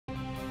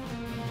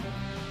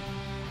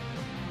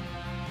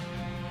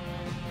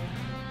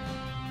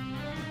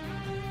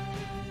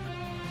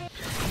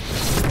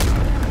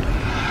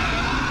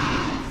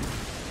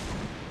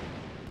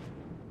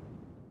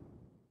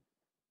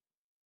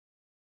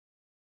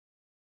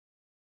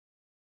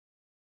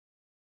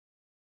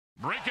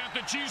Break out the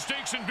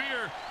cheesesteaks and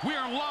beer. We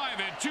are live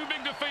at Too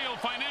Big to Fail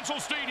Financial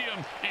Stadium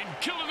in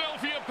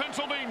Killadelphia,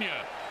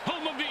 Pennsylvania,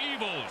 home of the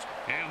Evils.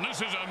 And this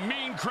is a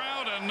mean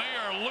crowd, and they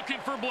are looking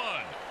for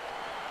blood.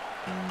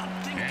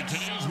 And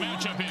today's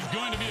matchup is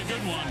going to be a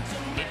good one.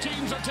 The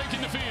teams are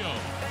taking the field.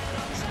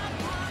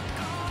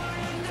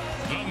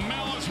 The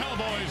Malice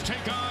Hellboys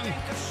take on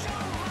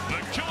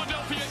the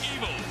Killadelphia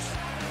Evils.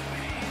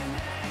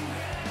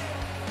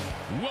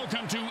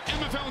 Welcome to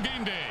MFL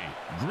Game Day.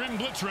 Grim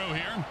Blitzrow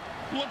here.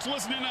 Let's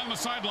listen in on the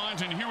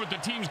sidelines and hear what the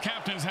team's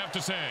captains have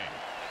to say.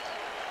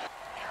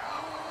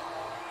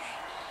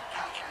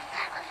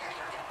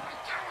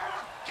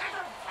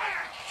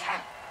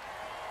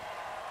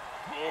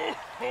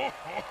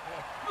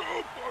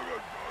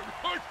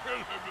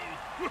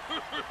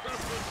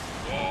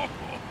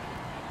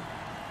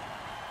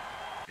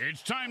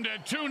 It's time to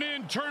tune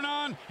in, turn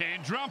on,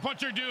 and drop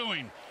what you're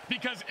doing,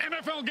 because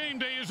MFL Game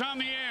Day is on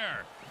the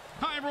air.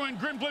 Hi, everyone.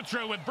 Grim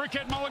Blitzrow with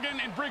Brickhead Mulligan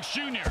and Bricks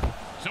Jr.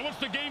 So what's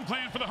the game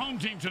plan for the home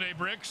team today,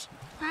 Bricks?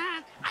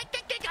 I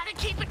think they got to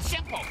keep it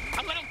simple.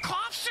 A little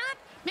cough syrup,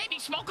 maybe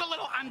smoke a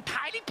little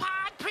untidy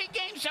pod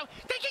pregame so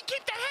they can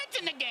keep their heads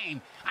in the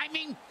game. I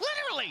mean,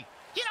 literally.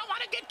 You don't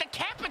want to get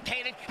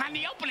decapitated on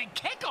the opening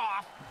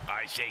kickoff.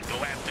 I say go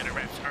after the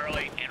refs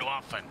early and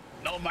often.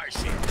 No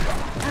mercy.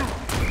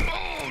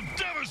 Oh,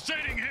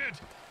 devastating hit.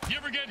 You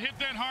ever get hit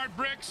that hard,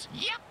 Bricks?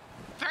 Yep,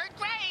 3rd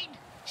grade.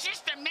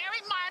 Sister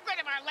Mary Margaret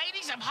of Our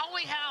Ladies of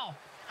Holy Hell.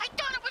 I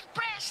thought it was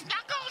brass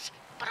knuckles,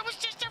 but it was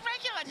just a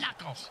regular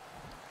knuckles.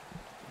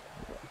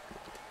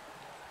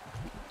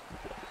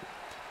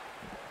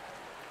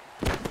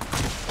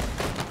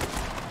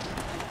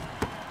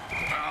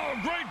 Oh,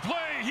 great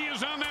play. He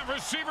is on that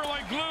receiver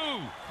like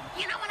glue.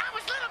 You know, when I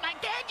was little, my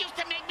dad used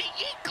to make me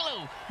eat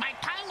glue. My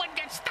tongue would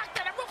get stuck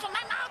to the roof of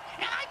my mouth,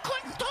 and I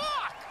couldn't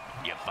talk.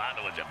 Your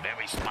father was a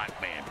very smart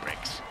man,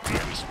 Bricks.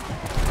 Very smart.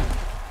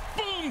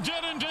 Boom,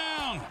 dead and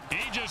down.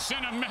 He just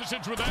sent a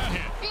message with that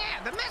hit.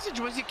 Yeah, the message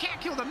was you can't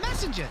kill the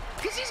messenger,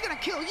 because he's going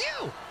to kill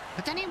you.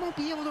 But then he won't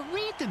be able to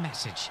read the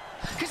message,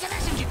 because the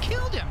messenger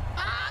killed him.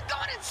 I'm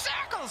going in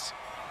circles.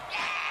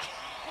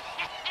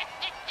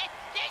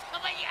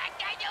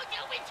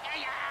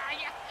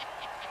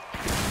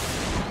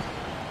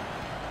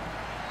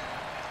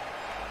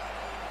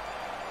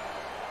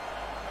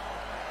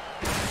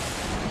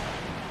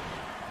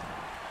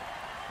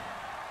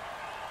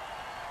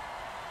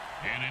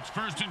 And it's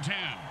 1st and 10.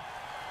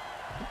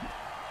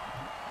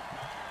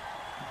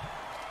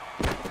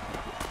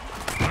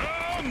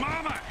 Oh,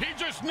 mama! He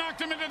just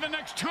knocked him into the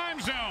next time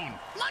zone.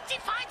 Once he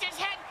finds his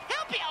head,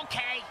 he'll be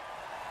okay.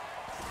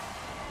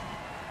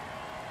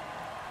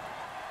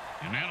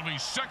 And that'll be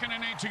 2nd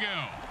and 8 to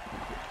go.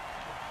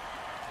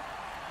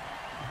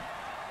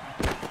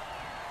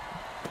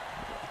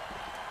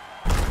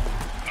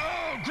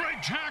 Oh,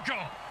 great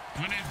tackle.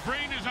 When his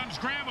brain is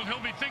unscrambled, he'll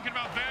be thinking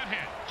about that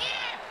hit.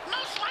 Yeah,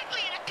 most likely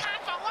in a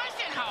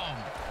convalescent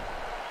home.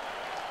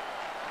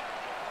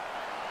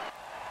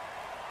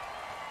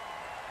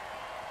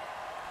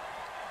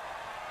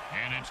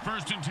 And it's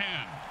 1st and 10.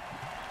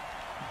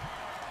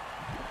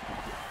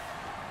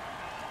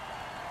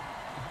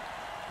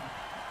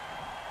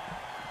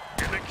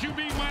 And the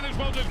QB might as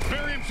well just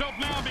bury himself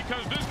now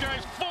because this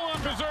guy's full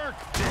on berserk.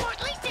 Or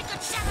at least he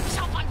could set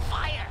himself on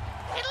fire.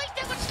 At least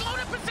they would slow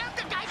the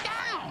berserker guy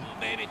down.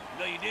 Oh, baby.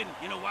 No, you didn't.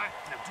 You know why?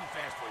 I'm too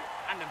fast for you.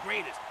 I'm the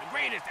greatest. The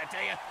greatest, I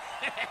tell you.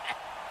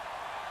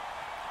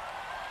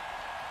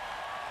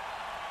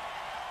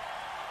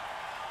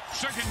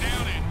 Second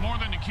down and more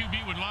than the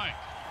QB would like.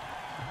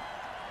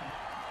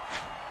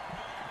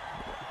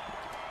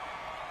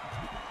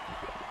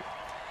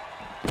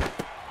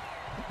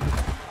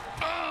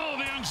 Oh,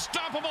 the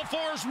unstoppable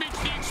force meets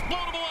the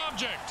explodable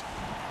object.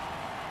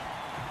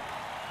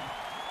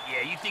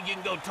 Yeah, you think you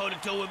can go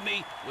toe-to-toe with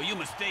me? Well, you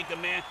mistaken,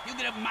 man. You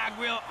get up in my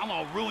grill, I'm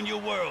gonna ruin your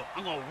world.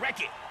 I'm gonna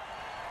wreck it.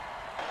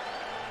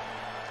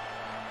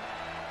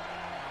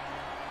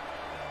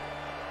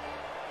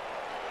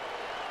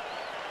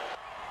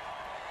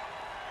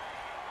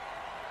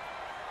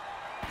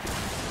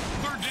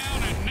 Third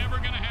down and never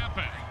gonna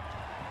happen.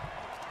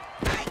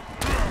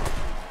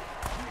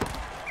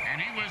 And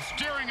he was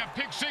steering a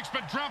pick six,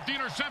 but dropped the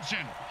interception.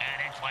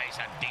 And that's why he's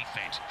on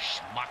defense,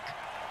 schmuck.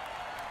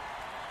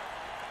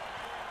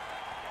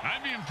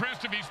 I'd be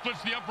impressed if he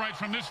splits the uprights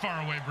from this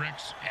far away,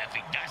 Bricks. If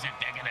he doesn't,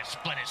 they're gonna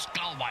split his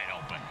skull wide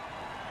open.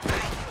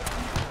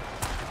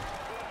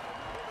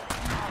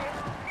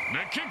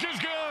 The kick is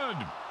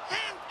good.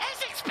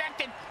 As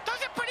expected,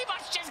 those are pretty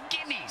much just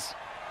gimmies.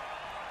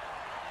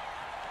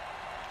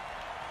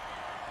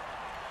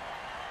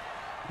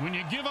 When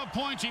you give up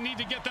points, you need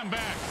to get them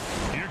back.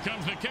 Here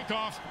comes the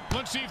kickoff.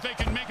 Let's see if they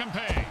can make them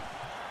pay.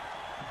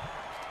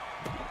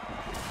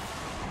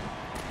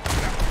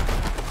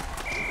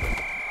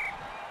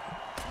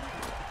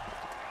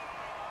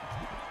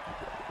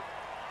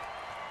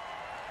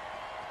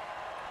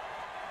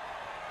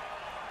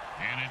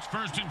 And it's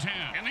 1st and 10.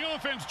 And the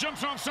offense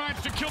jumps off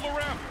sides to kill the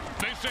ref.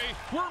 They say,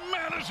 we're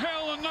mad as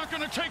hell and not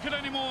going to take it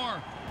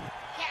anymore.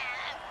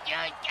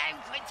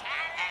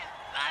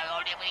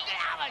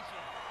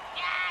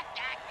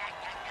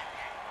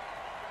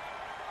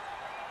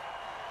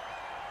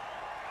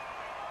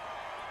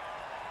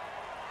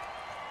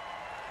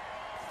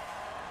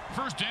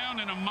 First down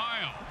and a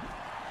mile.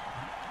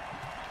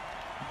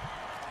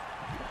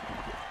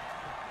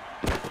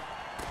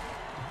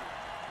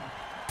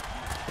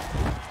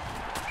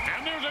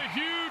 And there's a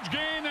huge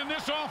gain, and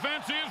this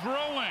offense is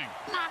rolling.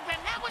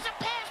 Marvin, that was a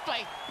pass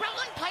play.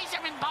 Rolling plays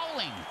are in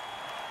bowling.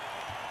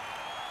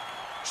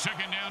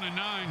 Second down and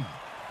 9.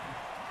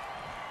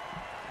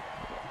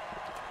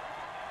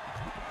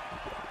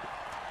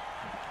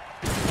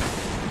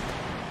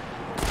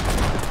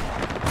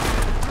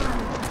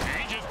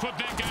 He just put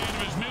that guy out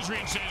of his misery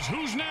and says,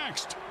 who's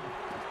next?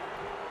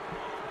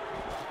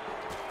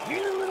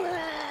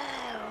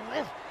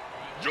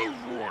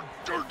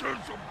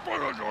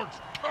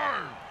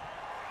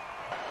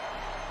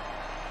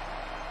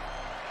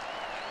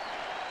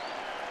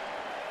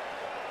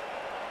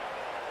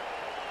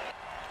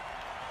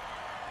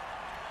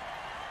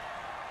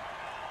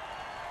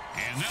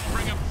 And that'll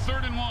bring up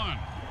 3rd and 1.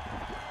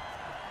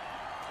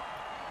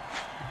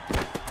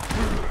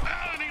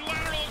 And he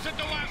laterals at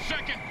the last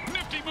second.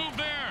 Nifty move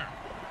there.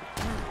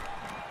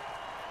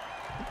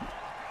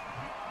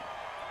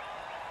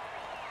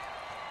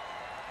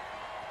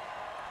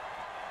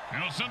 You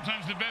know,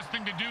 sometimes the best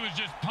thing to do is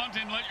just punt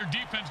and let your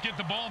defense get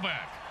the ball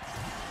back.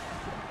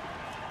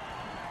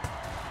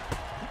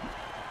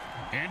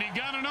 And he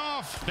got it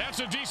off. That's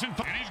a decent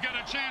punt. And he's got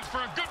a chance for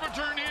a good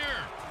return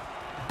here.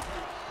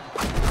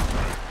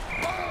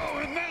 Oh,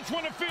 and that's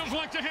when it feels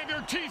like to have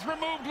your teeth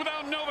removed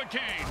without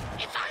Novocaine.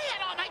 If I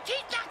had all my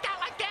teeth knocked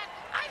out like that,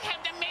 I'd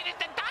have them made at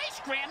the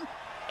dice grim.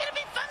 It'd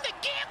be fun to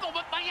gamble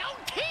with my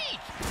own teeth.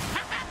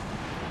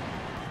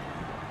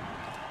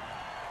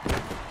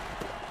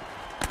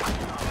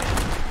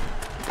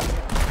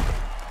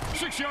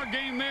 6-yard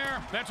gain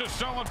there. That's a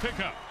solid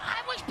pickup.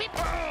 I wish people...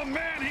 Oh,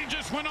 man, he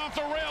just went off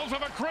the rails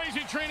of a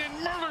crazy train and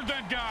murdered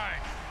that guy.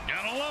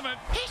 Gotta love it.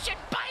 He should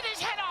bite his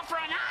head off for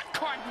an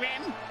encore,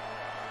 Grim.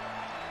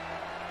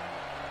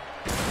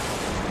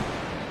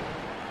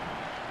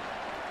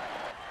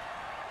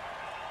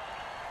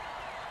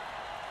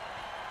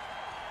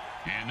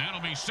 And that'll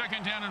be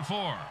 2nd down and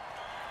 4.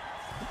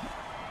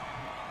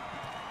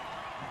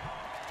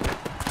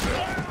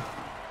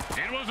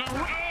 It was a...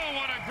 Oh,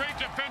 what a great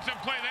defensive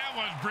play that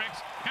was,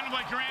 Bricks. Kind of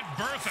like your Aunt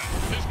Bertha.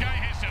 This guy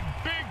has some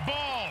big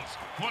balls.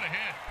 What a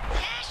hit.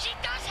 Yeah, she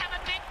does have a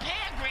big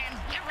pair, Grim.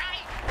 You're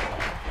right.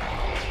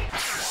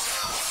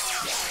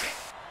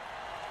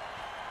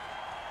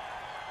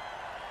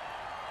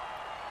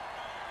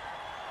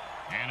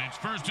 And it's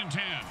 1st and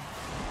 10.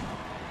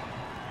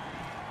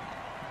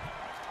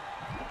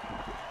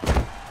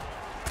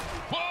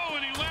 Whoa,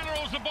 and he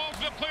laterals the ball to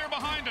the player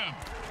behind him.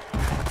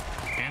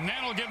 And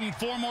that'll give him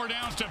 4 more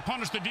downs to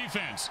punish the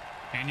defense.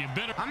 And you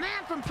better... A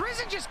man from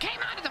prison just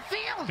came out of the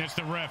field. It's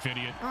the ref,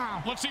 idiot.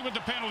 Oh. Let's see what the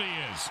penalty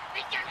is.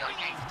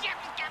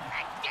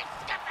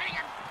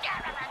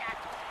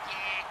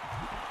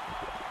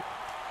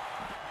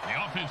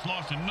 The offense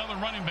lost another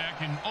running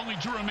back and only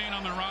 2 remain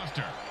on their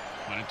roster.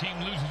 When a team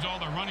loses all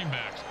their running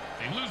backs,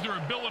 they lose their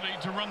ability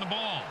to run the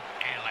ball.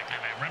 Hey, like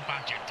if I rip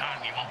out your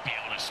tongue, you won't be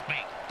able to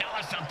speak. Tell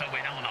us something we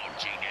don't know,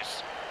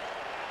 genius.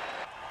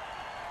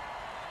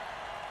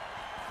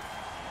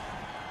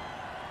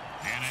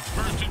 And it's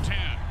 1st and 10.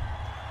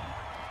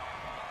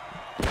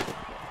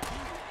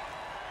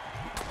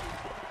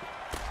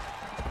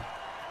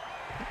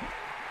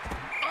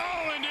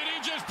 Oh, and did he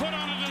just put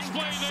on a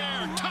display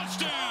there?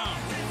 Touchdown!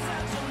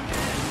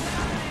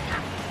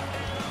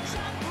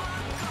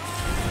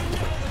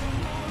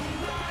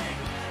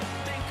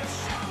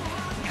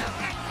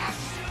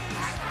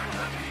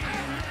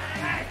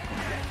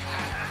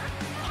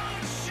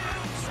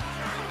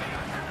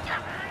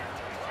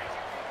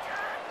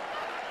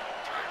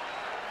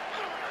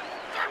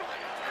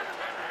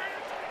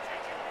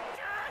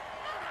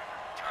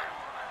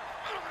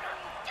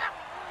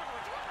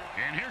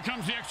 And here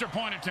comes the extra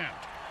point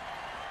attempt.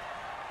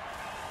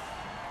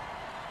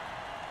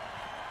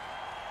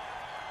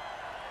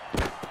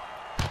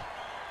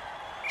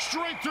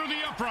 Straight through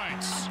the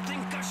uprights.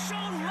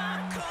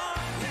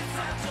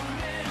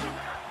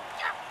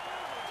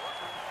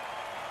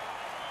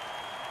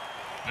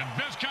 The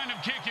best kind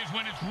of kick is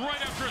when it's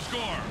right after a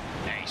score.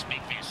 Hey,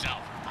 speak for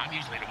yourself. I'm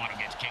usually the one who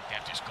gets kicked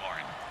after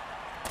scoring.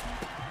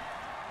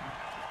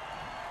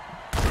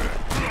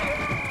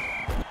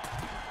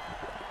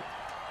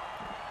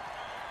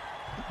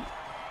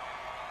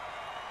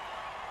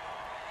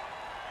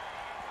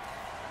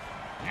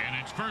 And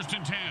it's 1st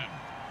and 10.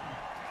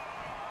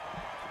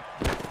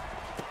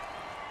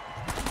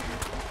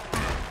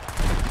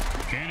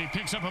 And he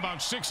picks up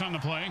about 6 on the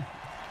play.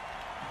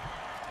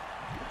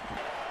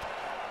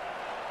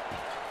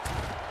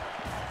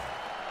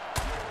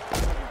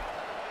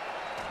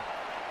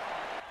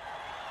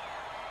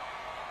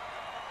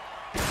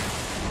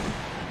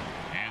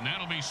 And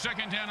that'll be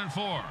 2nd down and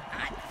 4.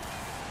 Hot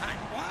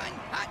 1,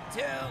 hot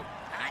 2,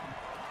 hot.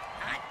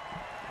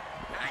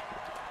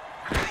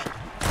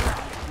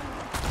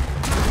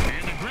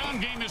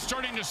 ground game is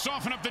starting to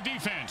soften up the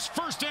defense.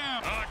 First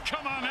down.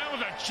 Come on, that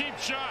was a cheap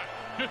shot.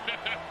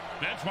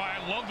 That's why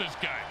I love this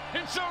guy.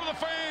 And so do the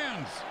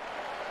fans.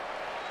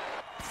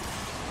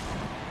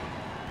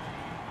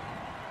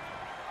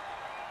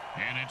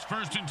 And it's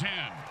 1st and 10.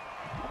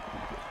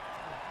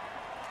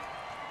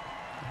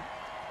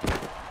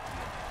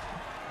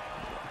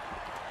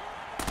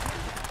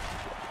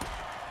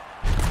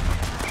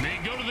 They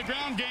go to the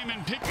ground game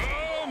and pick.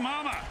 Oh,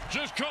 mama.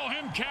 Just call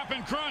him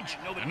Cap'n Crunch.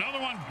 Another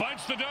one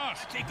bites the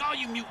dust. Take all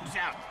you mutants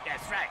out.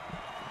 That's right.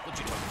 What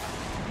you talking about?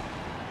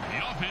 The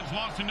offense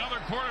lost another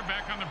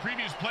quarterback on the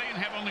previous play and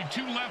have only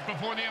 2 left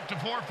before they have to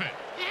forfeit.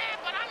 Yeah,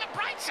 but on the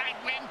bright side,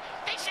 Wim,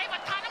 they save a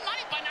ton of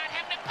money by not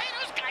having to pay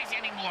those guys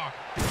anymore.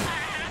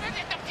 Other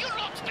than the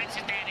funeral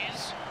expenses, that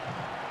is.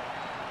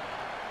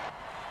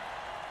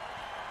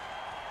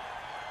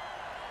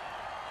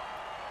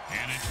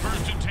 And it's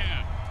 1st and 10.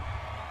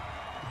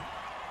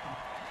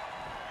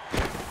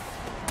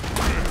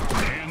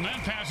 And that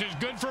pass is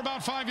good for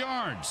about 5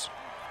 yards.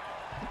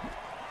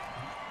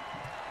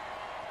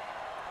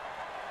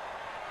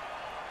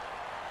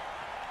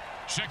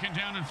 Second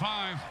down and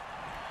 5.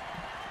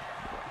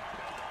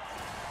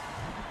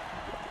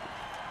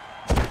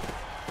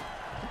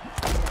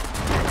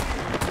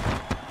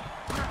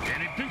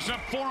 And he picks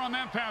up 4 on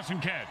that passing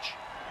catch.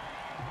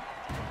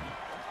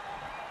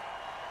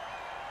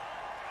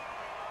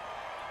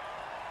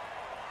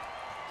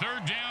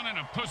 Third down and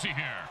a pussy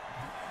hair.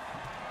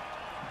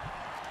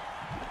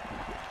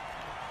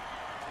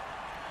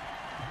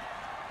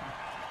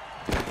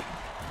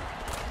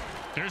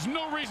 There's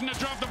no reason to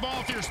drop the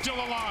ball if you're still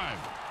alive.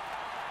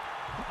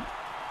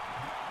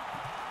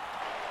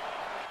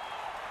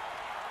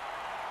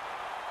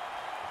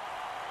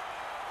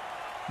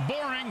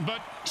 Boring,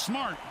 but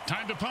smart.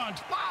 Time to punt.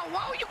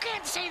 Whoa, you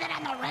can't say that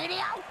on the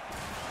radio.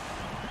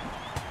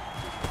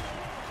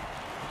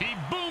 He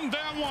boomed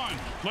that one.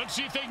 Let's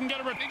see if they can get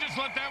a... They just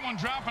let that one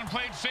drop and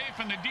played safe,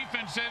 and the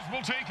defense says,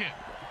 we'll take it.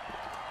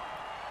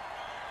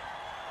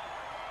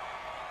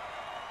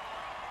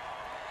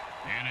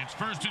 And it's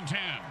 1st and 10.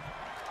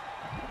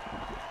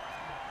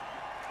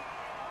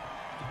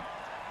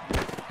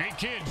 Hey,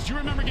 kids, do you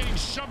remember getting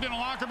shoved in a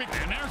locker?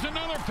 And there's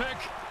another pick.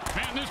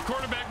 Man, this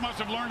quarterback must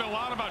have learned a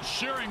lot about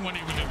sharing when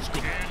he was in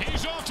school. And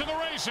he's off to the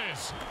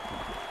races.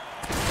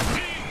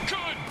 He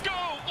could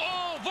go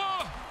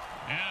over.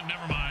 And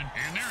never mind.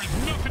 And there is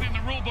nothing in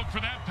the rule book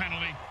for that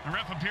penalty. The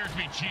ref appears to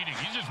be cheating.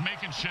 He's just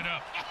making shit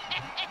up.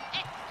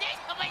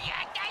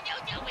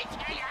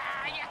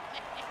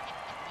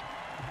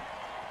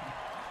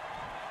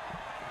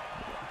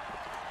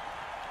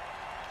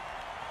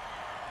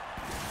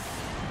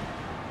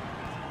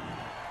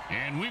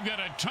 And we've got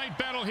a tight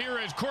battle here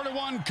as quarter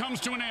 1 comes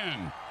to an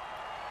end.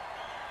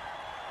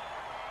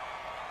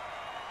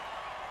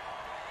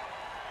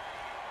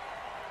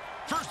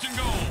 First and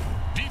goal.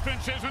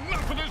 Defense says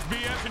enough of this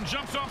BS and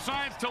jumps off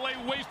sides to lay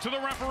waste to the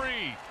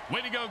referee.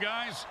 Way to go,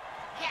 guys.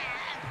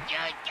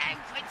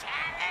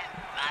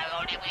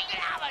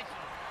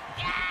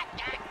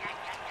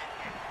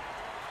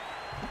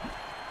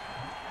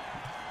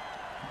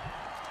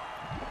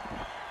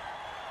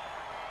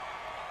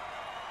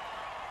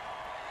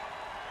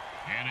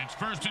 And it's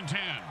 1st and 10.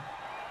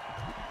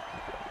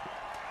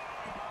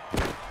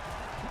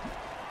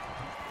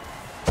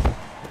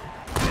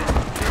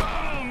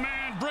 Oh,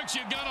 man, Brooks,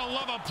 you gotta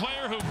love a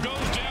player who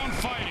goes down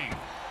fighting.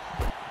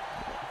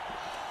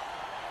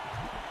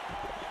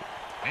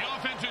 The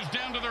offense is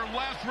down to their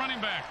last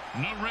running back.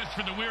 No rest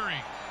for the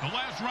weary. The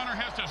last runner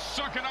has to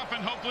suck it up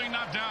and hopefully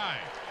not die.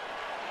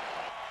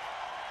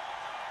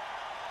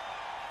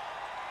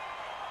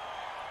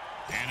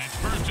 And it's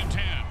 1st and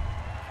 10.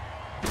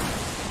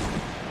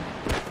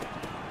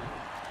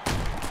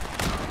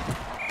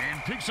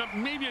 Picks up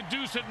maybe a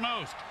deuce at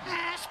most.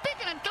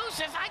 Speaking of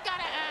deuces, I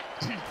gotta,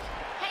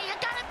 hey, you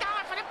got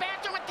 $1 for the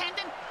bathroom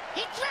attendant?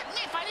 He threatened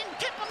me if I didn't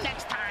tip him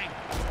next time.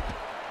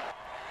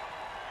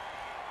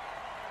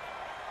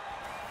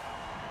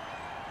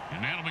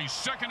 And that'll be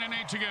 2nd and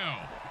 8 to go.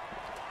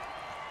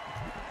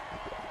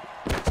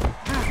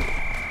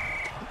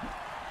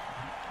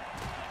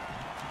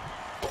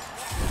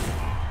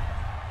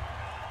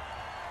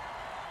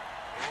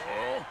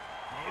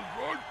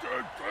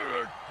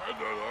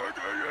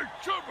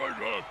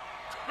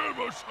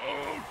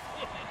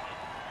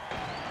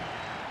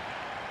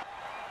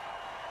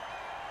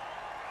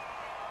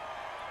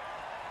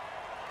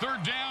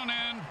 Third down,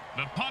 and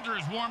the punter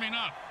is warming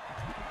up.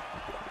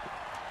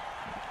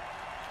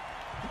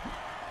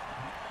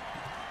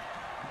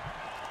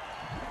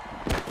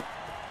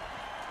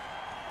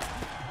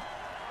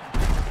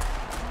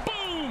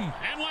 Boom!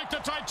 And like the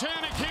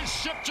Titanic, his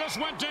ship just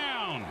went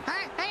down.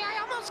 Hey, I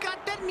almost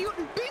got that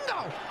mutant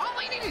bingo. All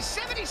I need is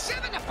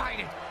 77 to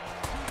fight it.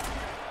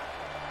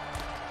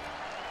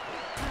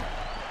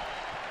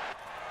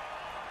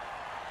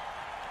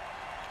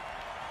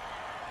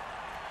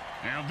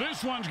 Now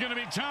this one's going to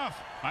be tough.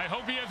 I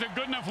hope he has a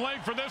good enough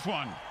leg for this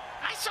one.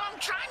 I saw him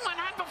trying one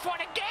on before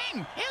the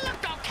game. It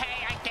looked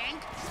okay, I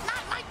think.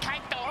 Not my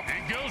type, though.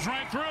 It goes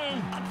right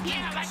through.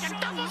 Yeah, like a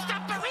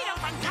double-stuffed burrito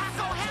from Taco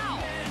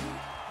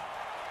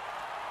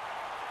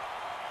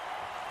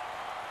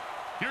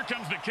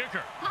comes the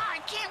kicker. Oh, I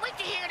can't wait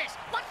to hear this.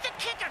 What's the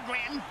kicker,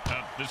 Grim?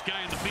 This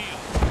guy in the field.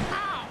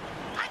 Oh,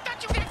 I thought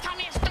you were going to tell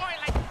me a story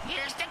like,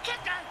 here's the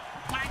kicker.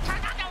 When I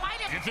turned on the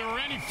light, If there were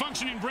any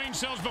functioning brain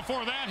cells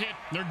before that hit,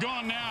 they're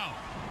gone now.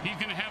 He's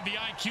going to have the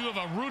IQ of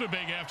a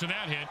rutabaga after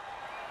that hit.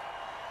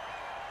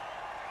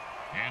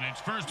 And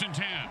it's 1st and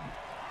 10.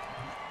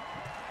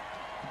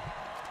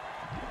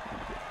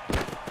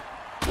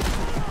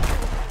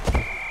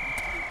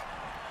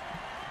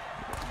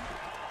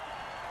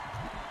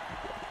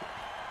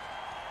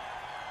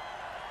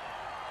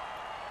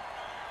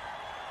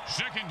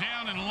 Second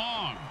down and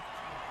long.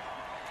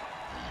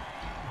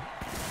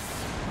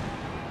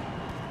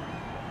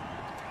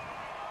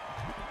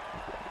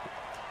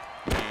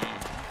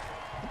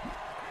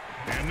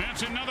 And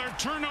that's another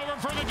turnover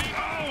for the D.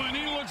 Oh, and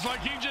he looks like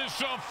he just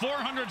saw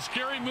 400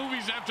 scary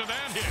movies after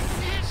that hit.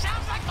 it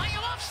sounds like my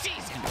off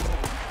season.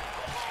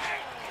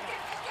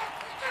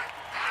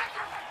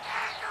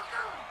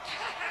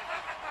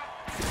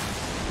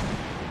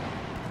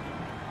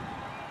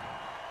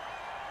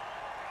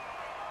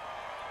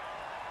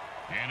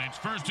 And it's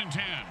 1st and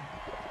 10.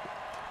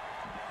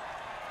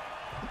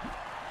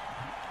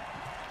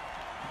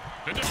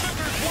 The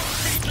defender's walk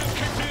speed just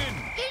kicked in.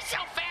 He's so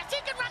fast,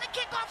 he could run a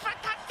kickoff for a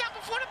touchdown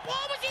before the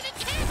ball was even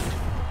kicked.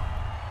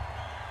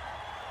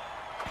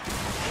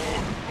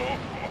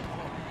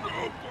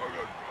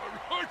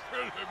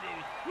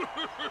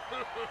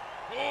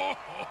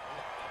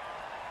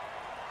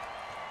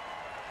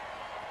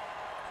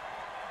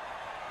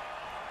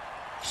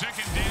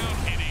 Second down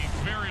and a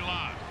very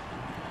lot.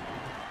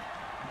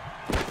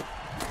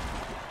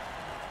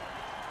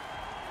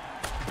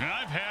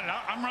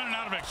 I'm running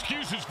out of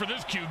excuses for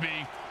this QB.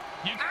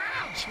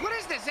 Ouch! What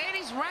is this,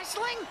 80s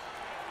wrestling?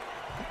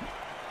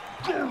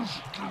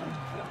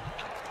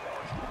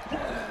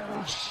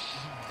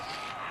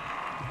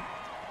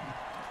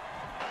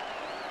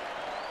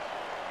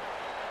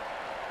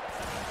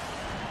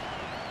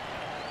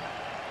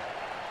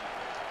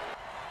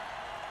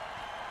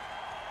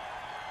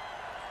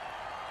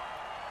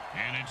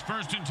 And it's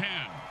 1st and 10.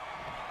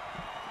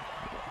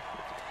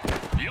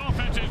 The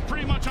offense is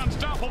pretty much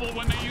unstoppable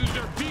when they use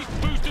their beat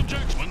boost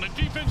injection. When the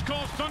defense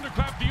calls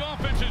thunderclap, the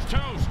offense is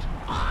toast.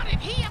 Oh, did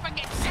he ever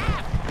get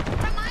zapped?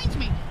 Reminds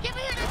me, you ever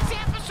hear that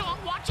Zappa song,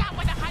 Watch Out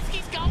Where the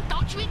Huskies Go?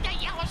 Don't you eat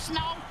that yellow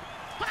snow?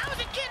 When I was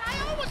a kid, I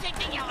always ate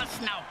the yellow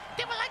snow.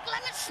 They were like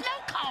lemon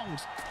snow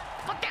cones.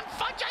 But them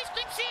fudge ice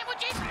cream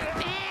sandwiches, nah,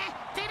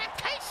 they didn't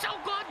taste so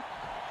good.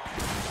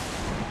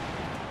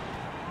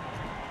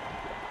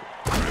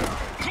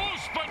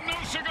 Close, but no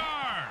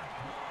cigar.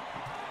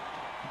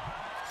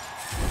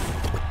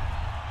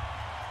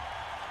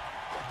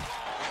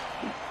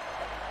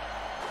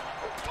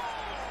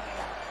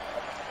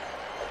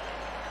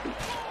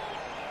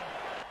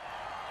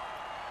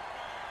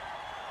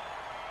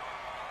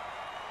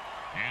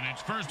 And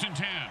it's 1st and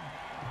 10.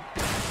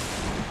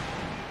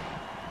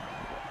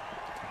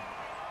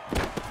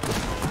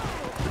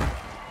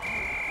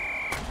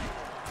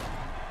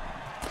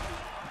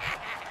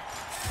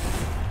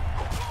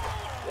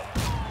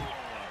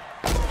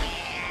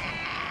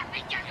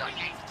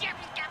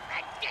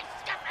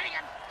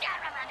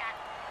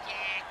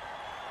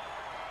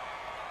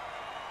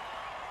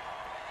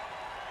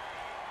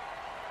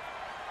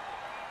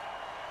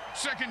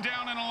 Second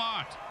down and a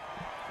lot.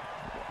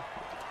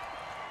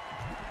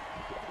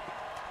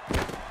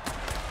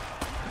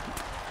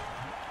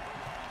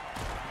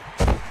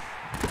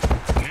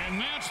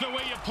 And that's the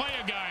way you play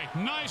a guy.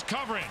 Nice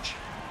coverage.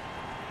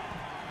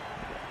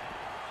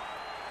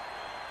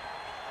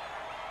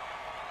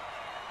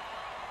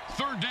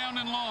 Third down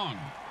and long.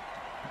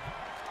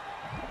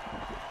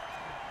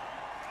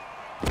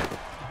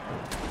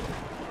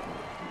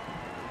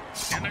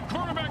 And the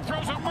quarterback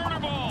throws a murder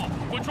ball,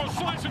 which will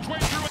slice its way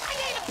through. I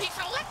ate a piece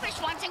of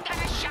licorice once and got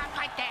a shot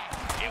like that.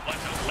 It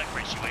wasn't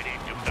licorice you ate.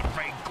 It was the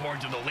frayed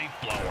cords of the leaf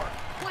blower.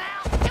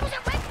 Well, it was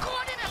a red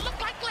cord and it looked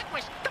like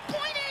licorice. The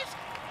point is,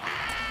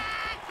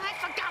 I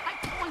forgot my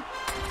point.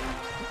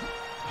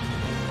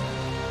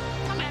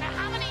 No matter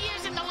how many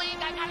years in the league,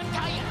 I gotta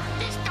tell you,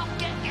 this don't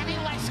get any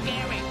less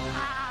scary.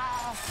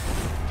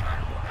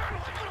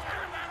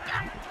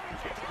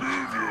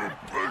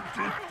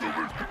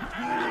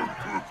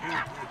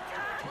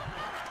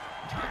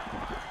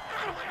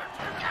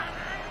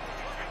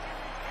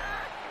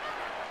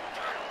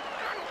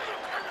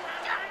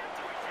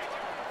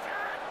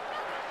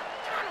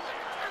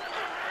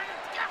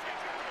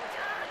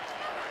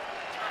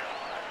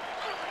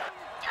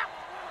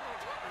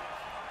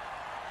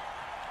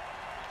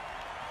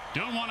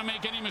 Don't want to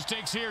make any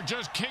mistakes here.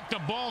 Just kick the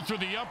ball through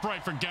the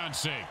upright, for God's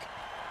sake.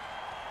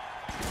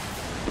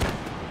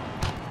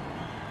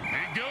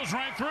 It goes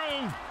right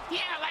through.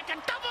 Yeah, like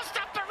a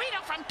double-stuffed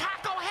burrito from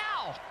Taco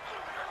Hell.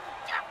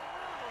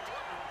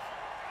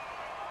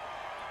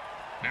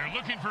 They're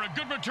looking for a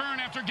good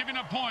return after giving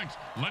up points.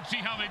 Let's see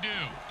how they do.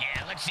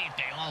 Yeah, let's see if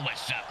they always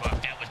suck or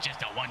if that was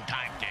just a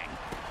one-time thing.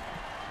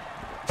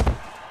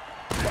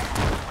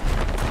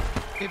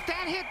 If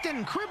that hit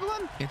didn't cripple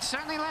him, it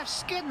certainly left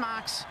skid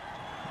marks.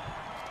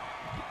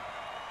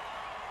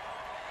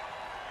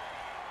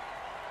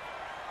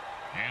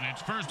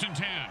 it's 1st and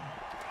 10.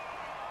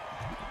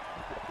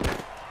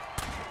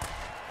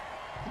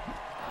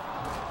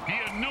 He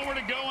had nowhere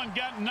to go and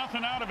got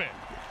nothing out of it.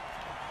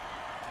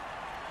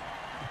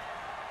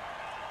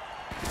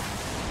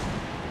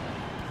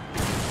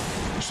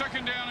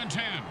 Second down and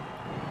 10.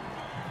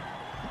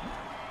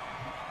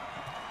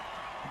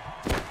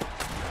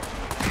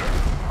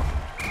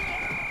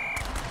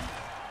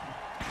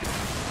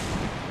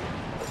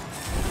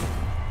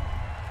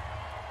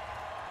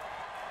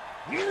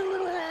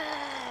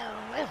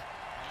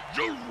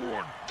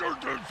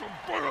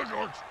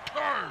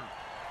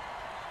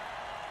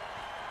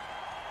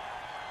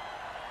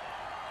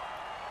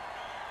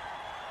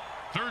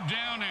 Third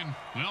down and,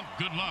 well,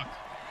 good luck.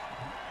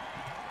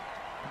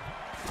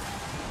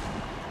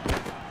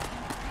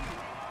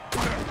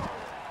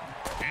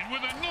 And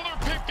with another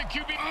pick, the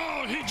QB...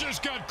 Oh, he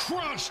just got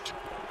crushed.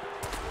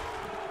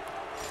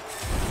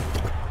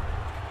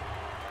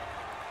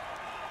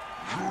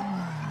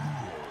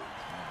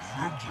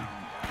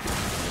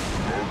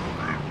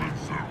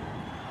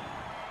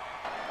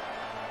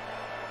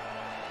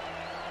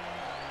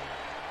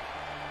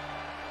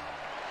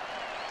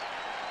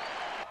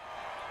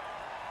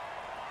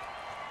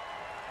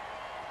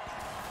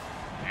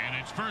 And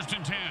it's 1st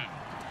and 10.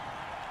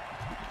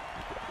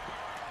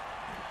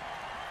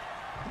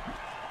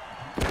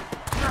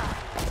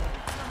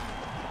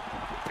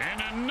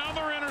 And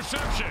another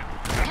interception.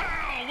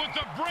 Pow! With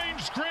the brain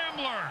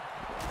scrambler.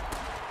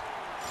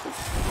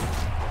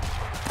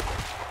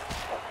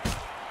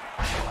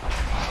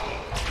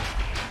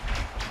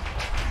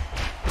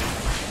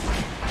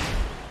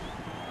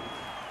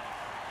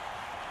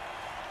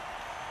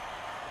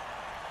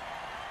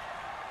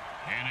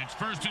 And it's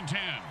 1st and 10.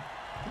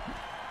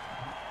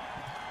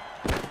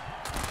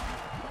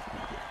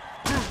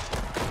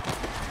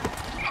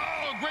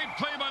 Oh, great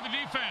play by the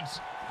defense.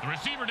 The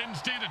receiver didn't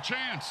stand a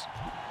chance.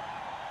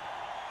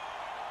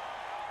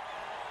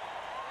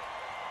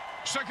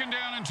 Second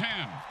down and 10.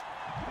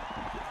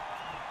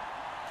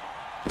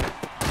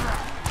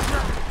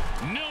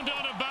 No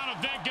doubt about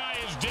it, that guy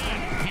is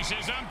dead. He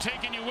says, I'm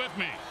taking you with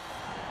me.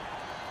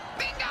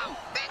 Bingo!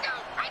 Bingo!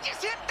 I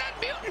just hit that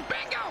mutant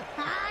bingo!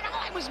 And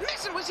all I was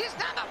missing was his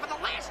number for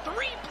the last 3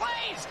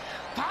 plays.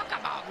 Talk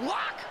about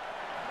luck!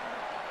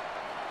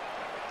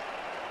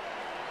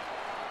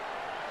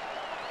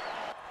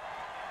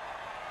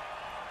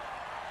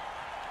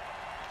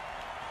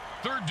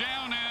 Third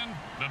down, and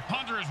the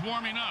punter is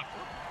warming up.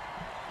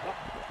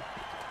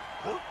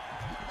 Oh,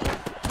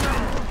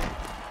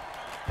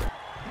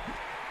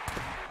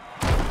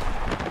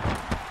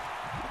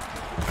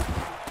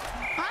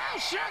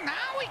 sure,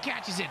 now he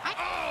catches it.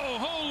 Oh,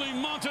 holy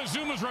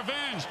Montezuma's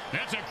revenge.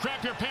 That's a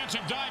crap your pants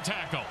and die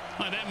tackle.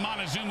 That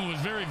Montezuma was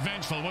very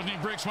vengeful, wasn't he,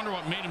 Bricks? Wonder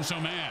what made him so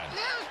mad. It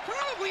was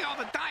probably all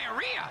the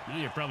diarrhea. Yeah,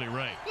 you're probably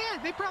right. Yeah,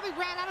 they probably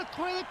ran out of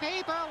toilet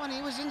paper when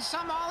he was in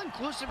some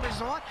all-inclusive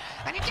resort,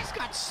 and he just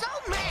got so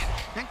mad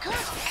and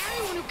cursed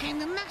everyone who came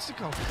to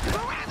Mexico,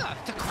 or rather,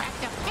 to crap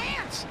their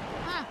pants.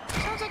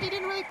 Sounds like he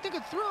didn't really think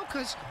it through,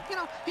 because, you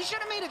know, he should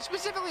have made it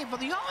specifically for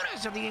the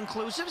owners of the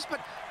inclusives, but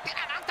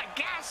not the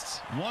guests.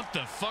 What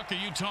the fuck are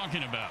you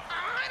talking about?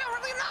 I don't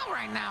really know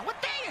right now.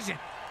 What day is it?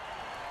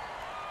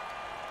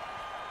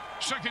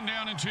 Second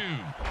down and 2.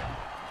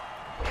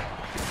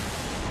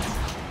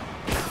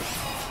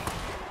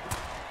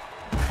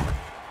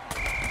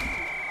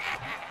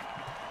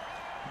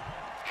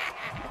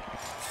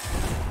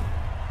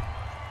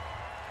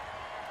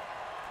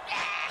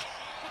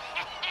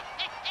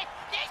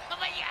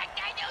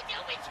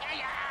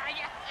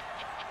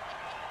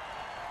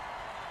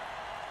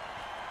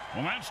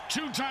 Well, that's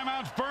 2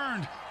 timeouts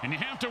burned, and you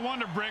have to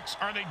wonder, Bricks,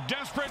 are they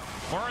desperate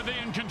or are they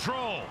in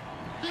control?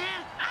 Yeah,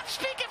 I'm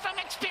speaking from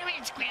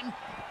experience, Grim,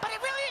 but it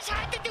really is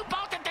hard to do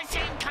both at the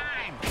same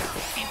time.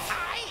 And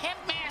I have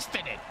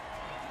mastered it.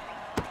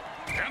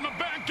 And the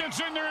back gets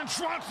in there and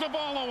swats the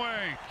ball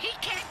away. He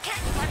can't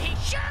catch, but he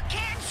sure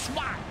can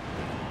swat.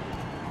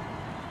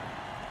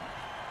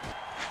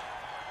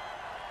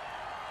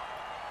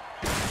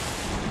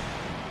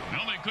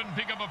 Well, they couldn't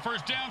pick up a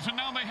first down, so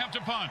now they have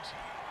to punt.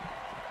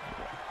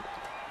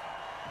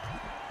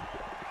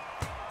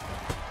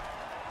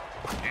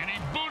 And he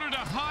booted a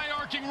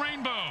high-arcing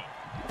rainbow.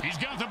 He's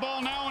got the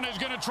ball now and is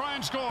going to try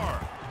and score.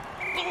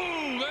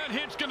 Ooh, that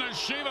hit's going to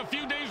shave a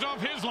few days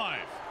off his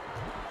life.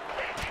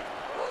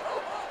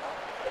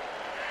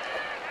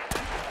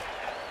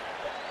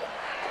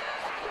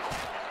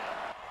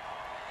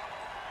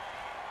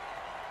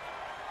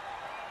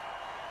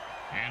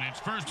 And it's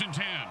 1st and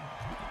 10.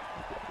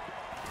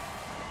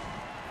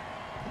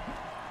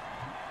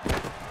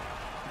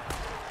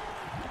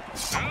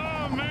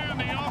 Oh, man,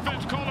 the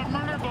offense called a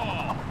murder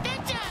ball.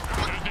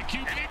 There's the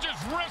QB. And he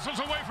just wrestles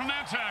away from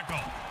that tackle.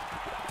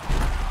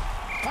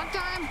 One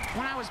time,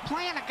 when I was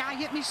playing, a guy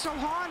hit me so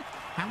hard,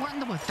 I went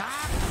into a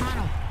dark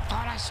tunnel.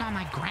 Thought I saw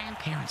my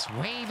grandparents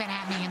waving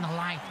at me in the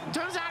light.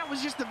 Turns out it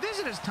was just the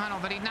visitor's tunnel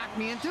that he knocked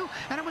me into,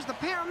 and it was the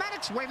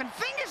paramedics waving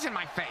fingers in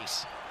my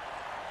face.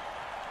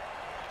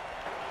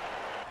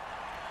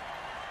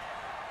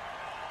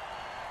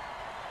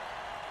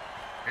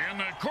 And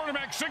the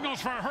quarterback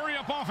signals for a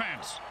hurry-up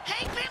offense.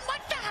 Hey, Grim,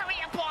 what's the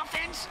hurry-up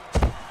offense?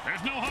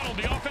 There's no huddle.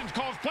 The offense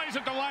calls plays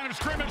at the line of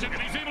scrimmage, and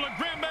he's able to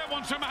grab that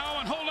one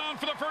somehow and hold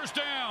on for the first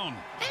down.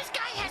 This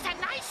guy has a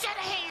nice set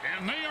of hands.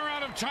 And they are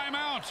out of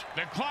timeouts.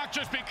 The clock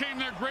just became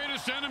their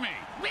greatest enemy.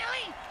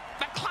 Really?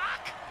 The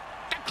clock?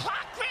 The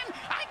clock, Grim?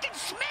 I can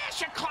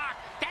smash a clock.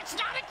 That's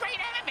not a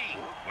great enemy.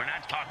 We're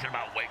not talking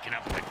about waking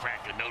up at the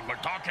crack of noon.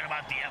 We're talking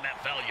about the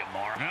MFL, you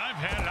moron. And I've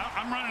had it.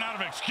 I'm running out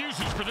of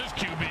excuses for this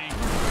QB.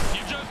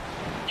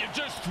 You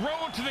just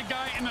throw it to the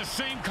guy in the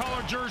same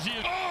color jersey.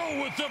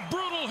 Oh, with the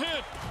brutal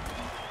hit.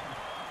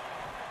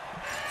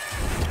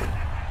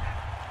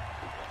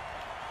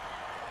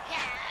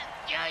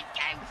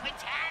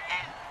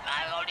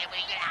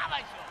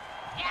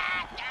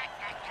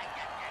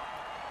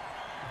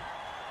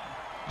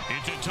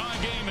 It's a tie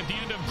game at the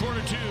end of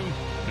quarter two.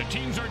 The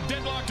teams are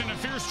deadlocked in a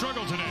fierce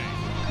struggle today.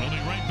 We'll be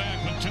right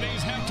back with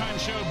today's halftime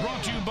show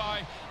brought to you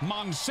by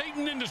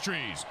Monsatan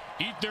Industries.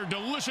 Eat their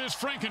delicious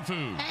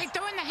Frankenfood. Hey,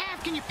 during the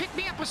half, can you pick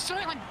me up a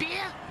soylent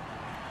beer?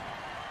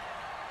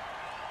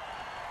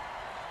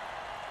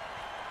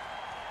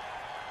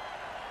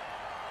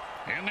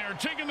 And they're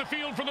taking the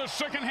field for the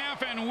second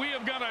half, and we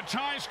have got a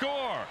tie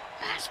score.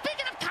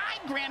 Speaking of tie,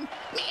 Grim,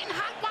 me and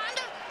Hot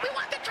Wanda, we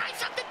wanted to try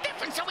something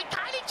different, so we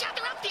tied each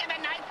other up the other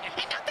night, and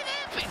nothing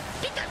happened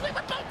because we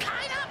were both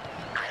tied up.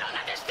 I don't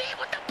understand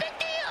what the big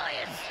deal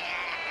is.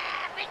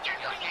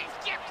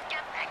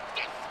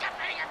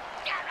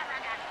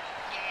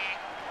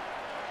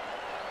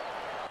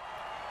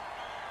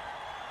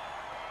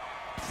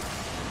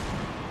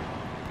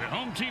 The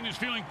home team is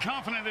feeling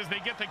confident as they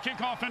get the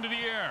kickoff into the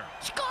air.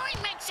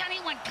 Scoring makes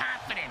anyone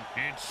confident.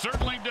 It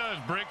certainly does,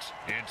 Bricks.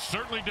 It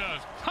certainly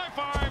does. High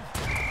five!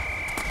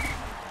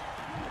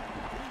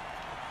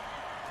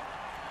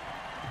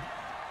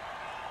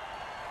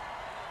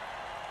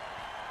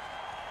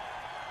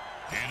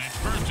 And it's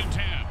 1st and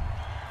 10.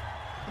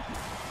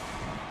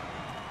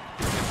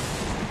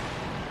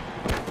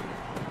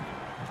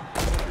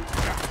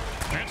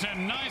 That's a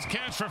nice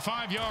catch for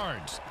 5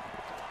 yards.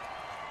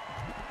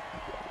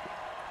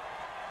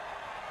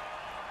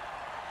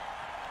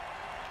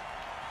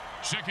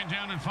 Second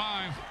down and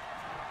 5.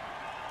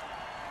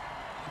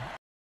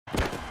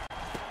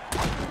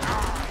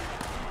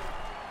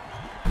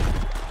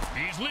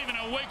 He's leaving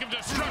a wake of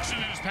destruction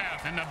in his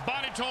path, and the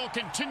body toll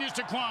continues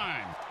to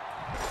climb.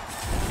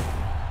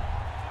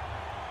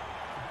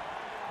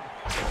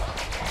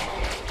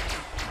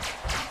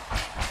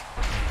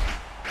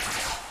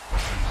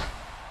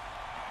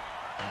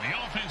 The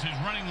offense is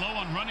running low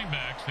on running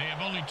backs. They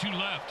have only 2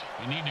 left.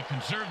 They need to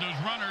conserve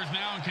those runners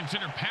now and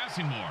consider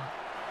passing more.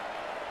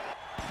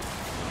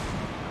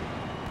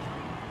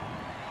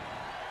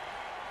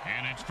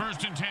 And it's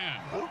 1st and 10.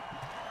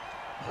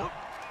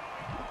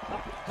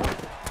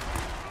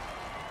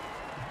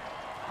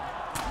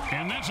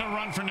 And that's a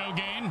run for no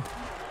gain.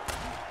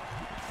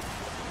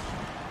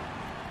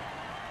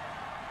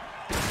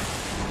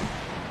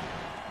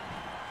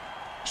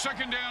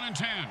 Second down and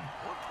 10.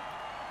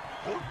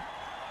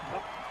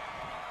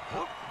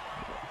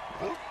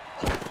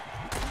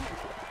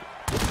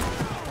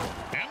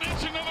 And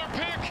that's another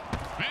pick.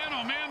 Man,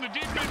 oh man, the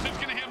defense is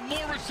going to have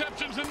more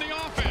receptions than the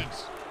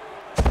offense.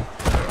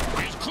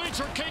 His cleats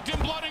are caked in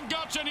blood and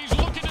guts, and he's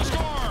looking to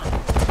score.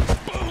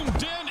 Boom,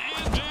 dead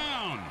and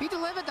down. He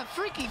delivered the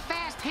freaky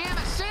fast ham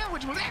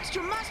sandwich with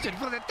extra mustard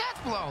for the death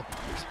blow.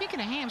 Speaking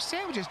of ham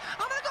sandwiches,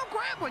 I'm gonna go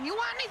grab one. You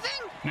want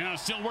anything? Now,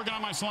 still working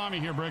on my salami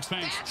here, Bricks.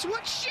 Thanks. That's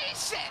what she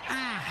said.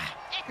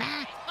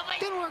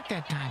 Didn't work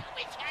that time.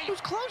 It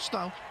was close,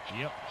 though.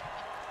 Yep.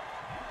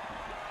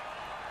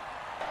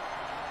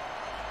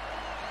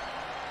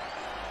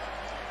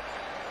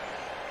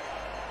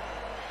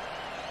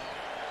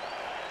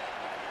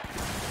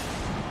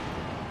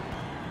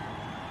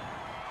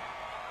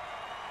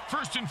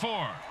 First and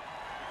 4.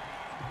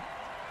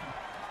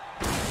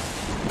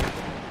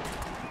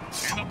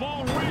 And the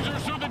ball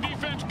razors through the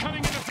defense,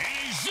 cutting it. And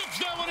he zips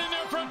that one in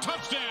there for a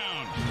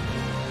touchdown.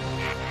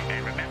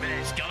 Hey, remember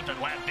that skeleton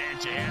lap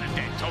dance you had at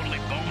that totally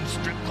bone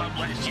strip club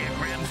last year,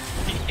 Grim?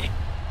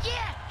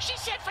 Yeah, she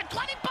said for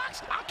 $20,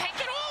 I'll take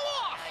it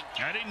all off.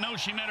 I didn't know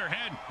she met her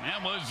head.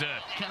 That was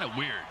kind of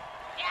weird.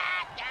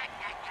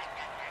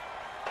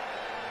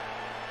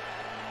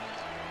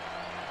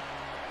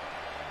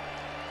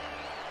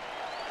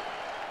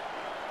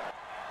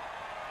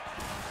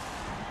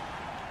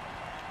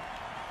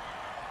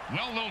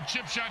 Well, little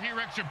chip shot here,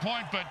 extra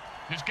point, but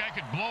this guy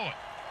could blow it.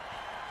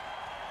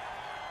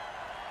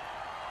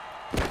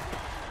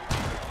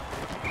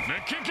 The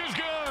kick is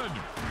good.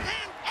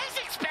 As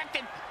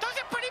expected, those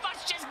are pretty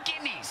much just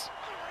gimmies.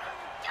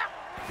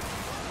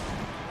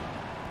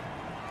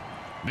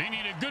 They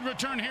need a good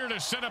return here to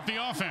set up the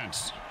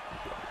offense.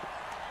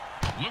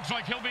 Looks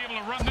like he'll be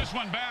able to run this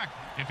one back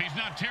if he's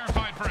not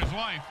terrified for his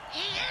life.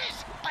 He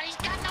is, but he's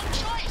got no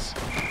choice.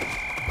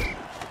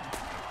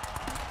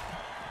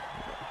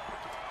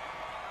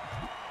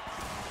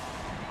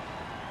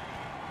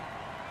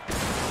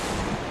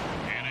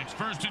 And it's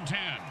 1st and 10.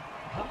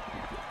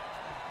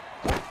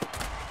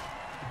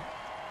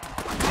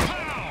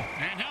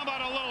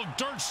 a little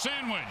dirt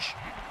sandwich.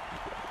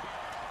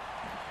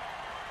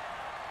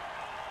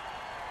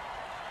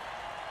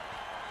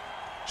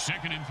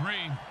 Second and 3.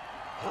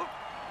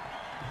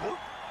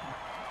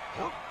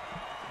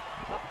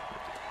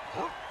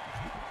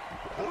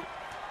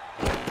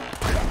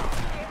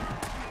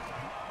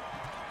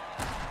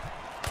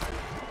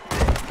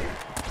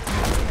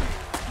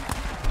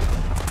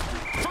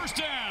 First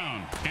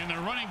down in the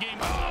running game.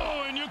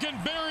 Oh, and you can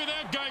bury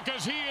that guy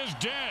because he is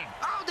dead.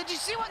 Oh, did you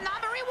see what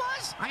number he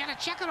was? I gotta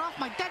check it off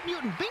my Dead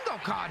Mutant bingo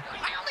card.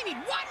 I only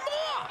need one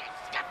more.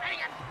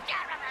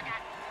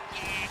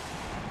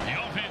 The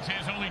offense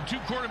has only 2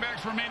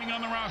 quarterbacks remaining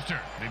on the roster.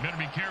 They better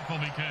be careful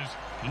because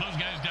when those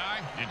guys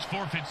die, it's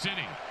forfeit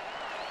city.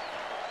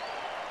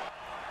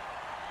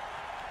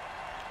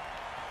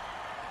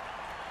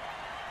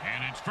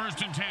 And it's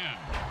first and 10.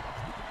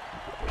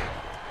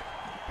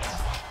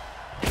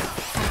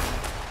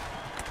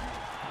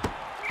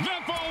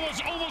 That ball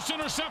was almost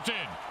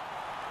intercepted.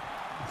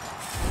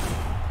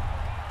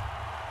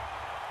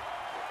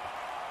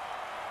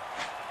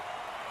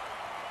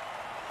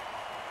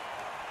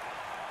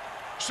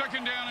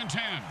 Second down and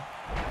 10.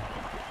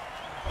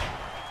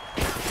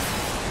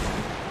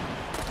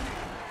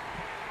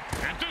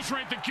 At this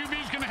rate, the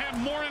QB is going to have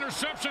more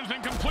interceptions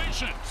than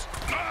completions.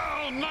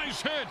 Oh,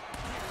 nice hit.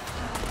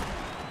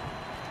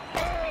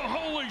 Oh,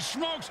 holy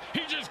smokes.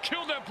 He just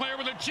killed that player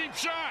with a cheap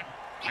shot.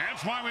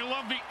 That's why we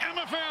love the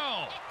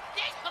MFL.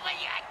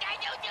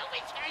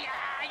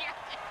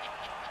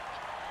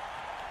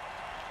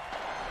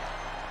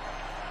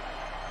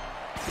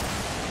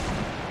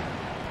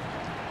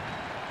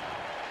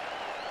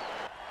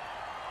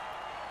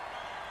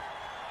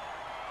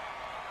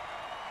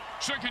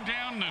 Second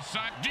down, the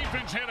side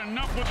defense had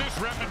enough with this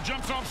rep and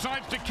jumps off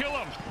sides to kill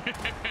him.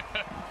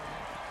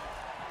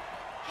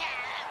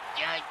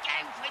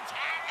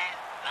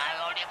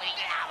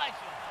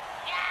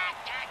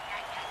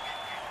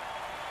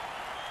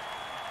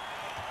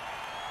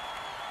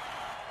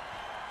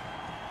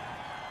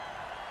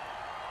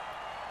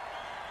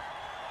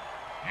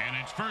 And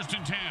it's first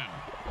and 10.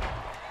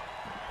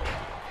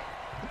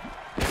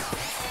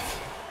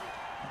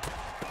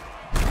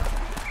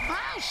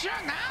 Oh, sure,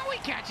 now he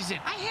catches it.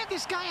 I had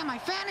this guy on my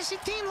fantasy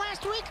team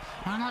last week.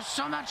 I lost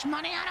so much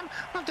money on him,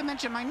 not to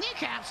mention my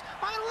kneecaps.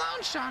 My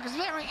loan shark is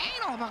very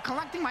anal about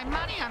collecting my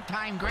money on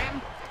time,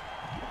 Grim.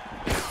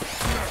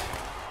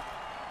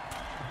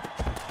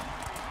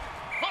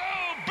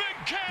 Oh, big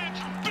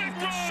catch, big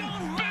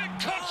run, big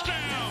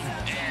touchdown.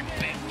 Yeah,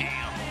 big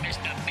deal.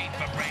 Mr. Meat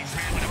for Brace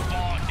ran with the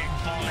ball and didn't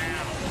fall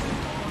out.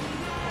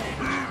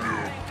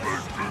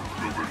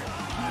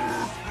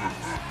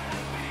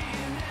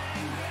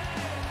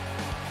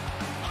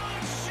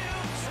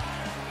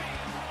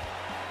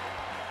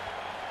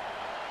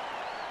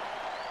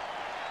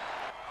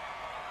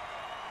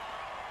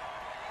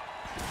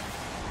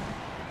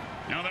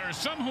 Now, there are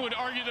some who would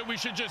argue that we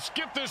should just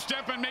skip this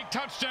step and make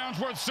touchdowns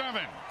worth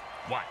 7.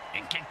 What,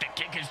 and kick the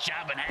kicker's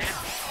job in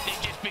half?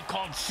 They'd just be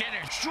called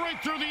sitters.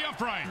 Straight through the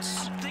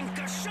uprights.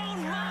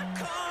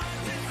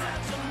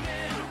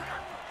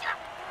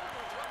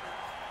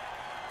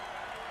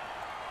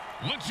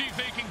 Let's see if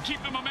they can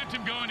keep the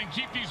momentum going and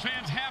keep these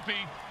fans happy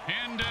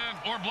and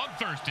or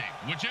bloodthirsty,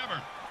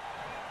 whichever.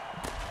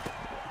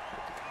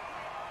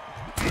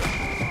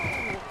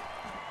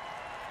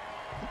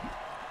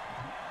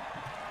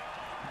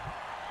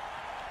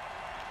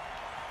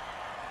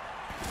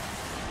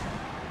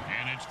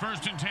 And it's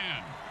first and 10.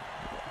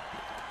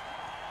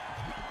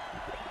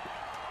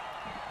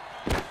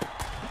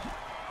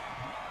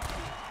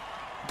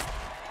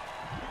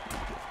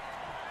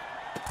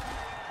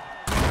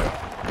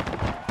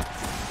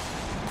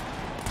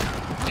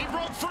 He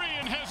broke free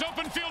and has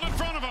open field in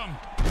front of him.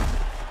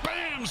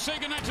 Bam! Say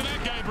goodnight to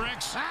that guy,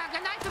 Bricks.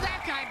 Good night to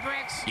that guy,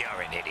 Bricks.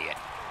 You're an idiot.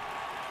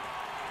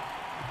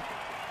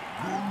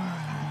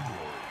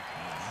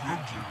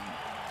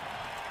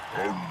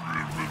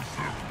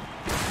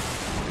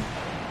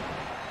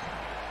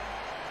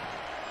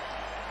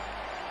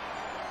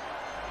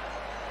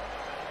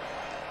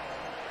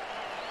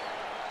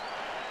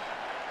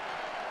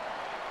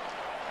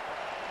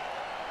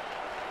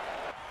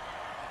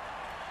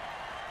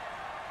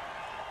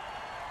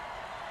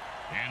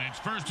 And it's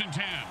first and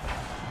 10.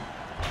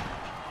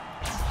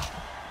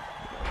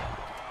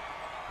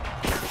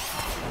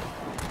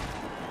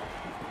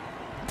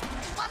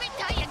 Let me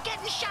tell you,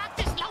 getting shot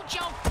is no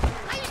joke.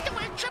 I used to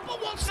wear triple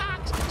wool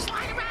socks,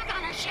 slide around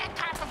on a shag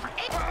carpet for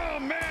 8 Oh,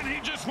 man, he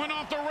just went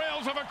off the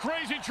rails of a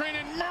crazy train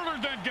and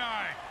murdered that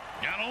guy.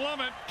 Gotta love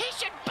it. He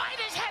should bite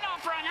his head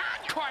off for an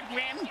encore,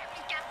 Grim.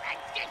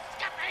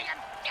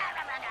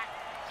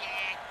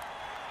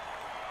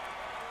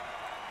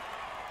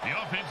 The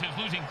offense is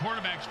losing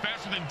quarterbacks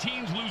faster than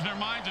teens lose their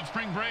minds at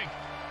spring break.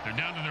 They're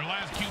down to their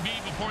last QB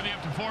before they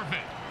have to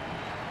forfeit.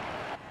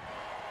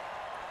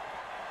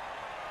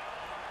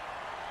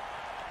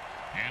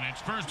 And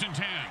it's first and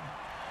 10.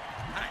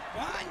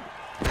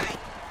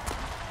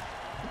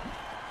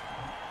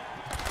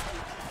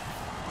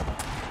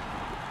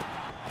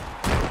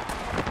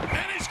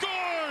 And he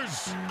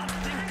scores!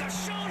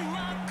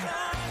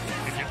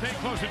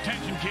 close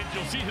attention, kids,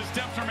 you'll see his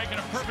steps are making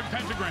a perfect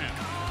pentagram.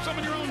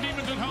 Summon your own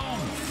demons at home.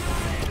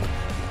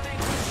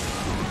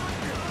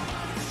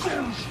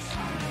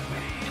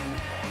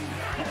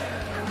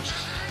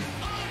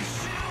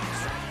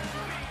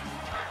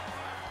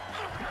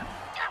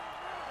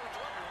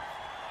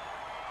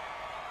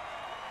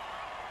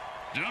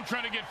 Don't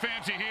try to get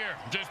fancy here.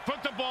 Just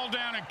put the ball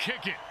down and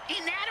kick it.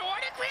 In that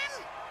order, Grim?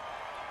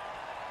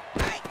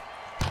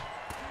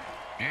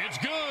 It's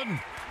good.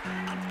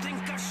 I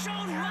think I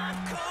showed my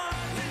cards.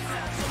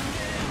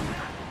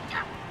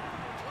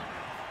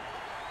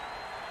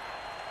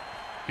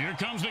 Here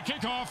comes the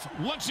kickoff.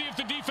 Let's see if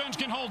the defense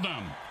can hold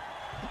them.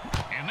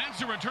 And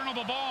that's a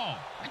returnable ball.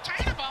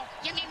 Returnable?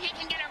 You mean he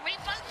can get a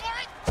refund for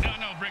it?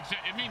 No, Bricks.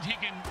 It means he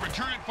can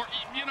return it for...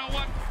 You know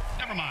what?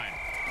 Never mind.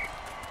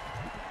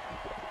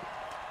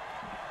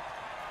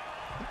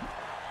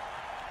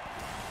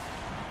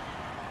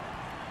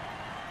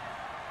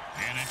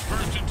 And it's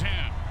 1st and 10.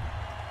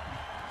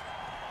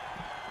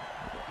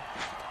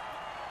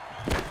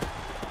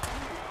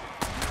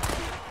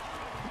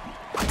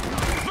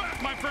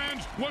 That, my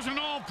friends, was an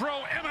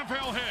all-pro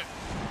MFL hit.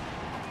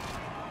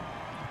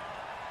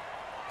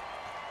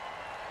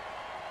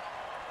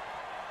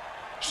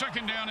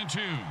 Second down and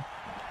 2.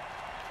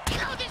 You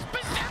know this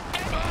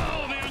berserker?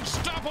 Oh, the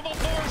unstoppable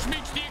force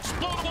meets the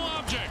explodable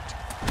object.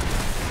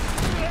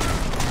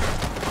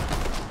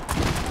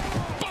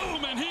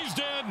 Boom, and he's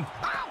dead.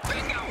 Oh,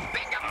 bingo,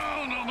 bingo.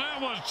 Oh, no, that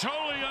was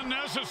totally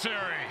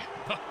unnecessary.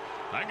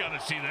 I got to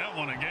see that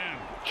one again.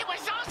 It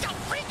was also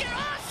freaking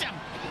awesome.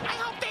 I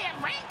hope they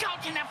had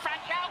raincoats in the front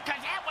row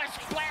because that was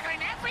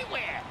splattering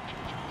everywhere.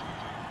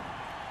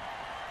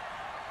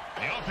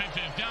 The offense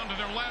is down to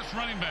their last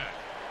running back.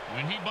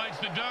 When he bites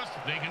the dust,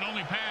 they can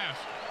only pass.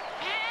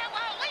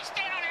 Well, at least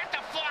they don't have to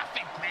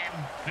forfeit, Grim.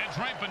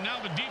 That's right, but now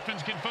the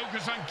defense can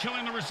focus on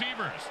killing the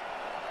receivers.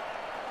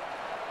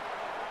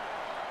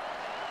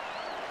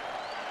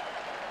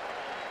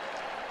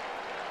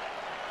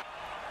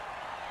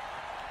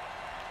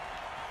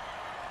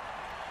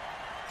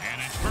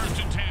 And it's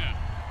 1st and 10.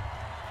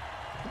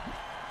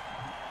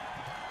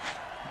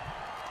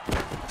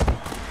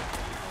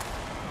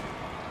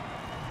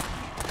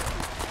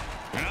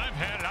 And I've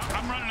had it.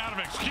 I'm running out of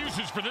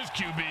excuses for this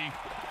QB.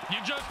 You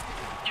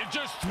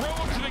just throw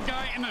it to the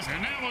guy in the...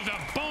 And that was a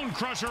bone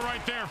crusher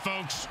right there,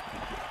 folks.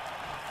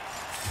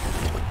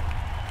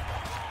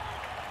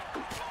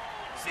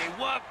 Say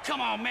what?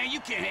 Come on, man. You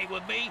can't hang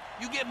with me.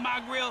 You get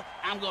my grill,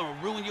 I'm gonna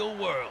ruin your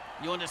world.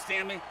 You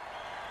understand me?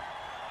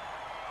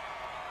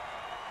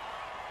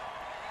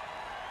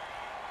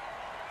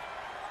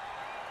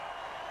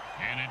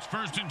 And it's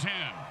 1st and 10.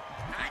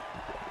 Hot,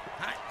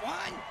 hot 1,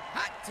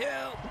 hot 2,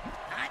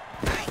 hot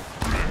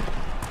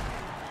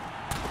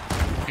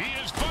 3. He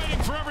is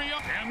fighting for every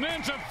up, and then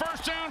it's a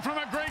 1st down from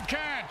a great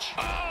catch.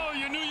 Oh,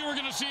 you knew you were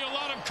going to see a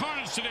lot of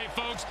carnage today,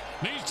 folks.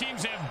 These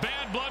teams have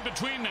bad blood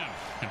between them.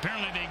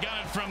 Apparently, they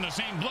got it from the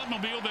same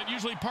bloodmobile that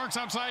usually parks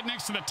outside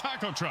next to the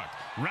taco truck.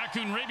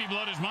 Raccoon rabies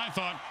blood is my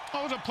thought.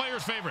 Always a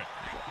player's favorite.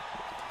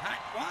 Hot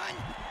 1,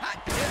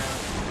 hot 2,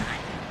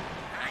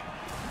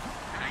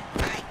 hot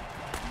 3.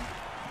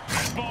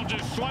 That ball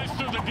just sliced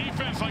through the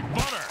defense like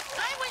butter.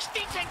 I wish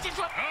defenses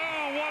were...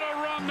 Oh, what a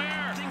run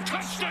there.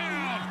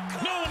 Touchdown.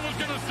 No one was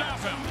going to stop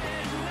him.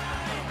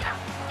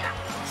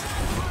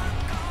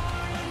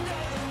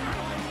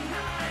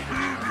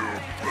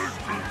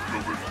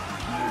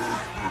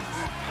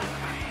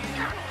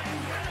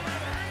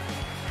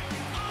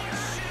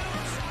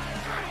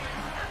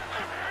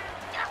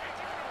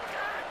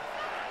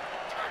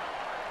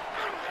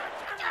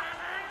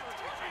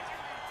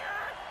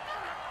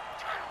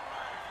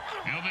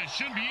 You know, this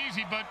should be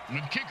easy, but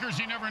with kickers,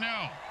 you never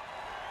know.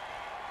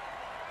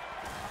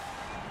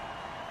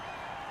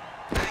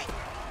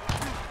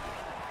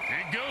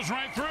 It goes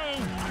right through.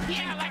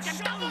 Yeah, like a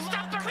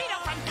double-stuffed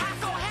burrito from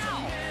Taco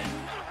Hell.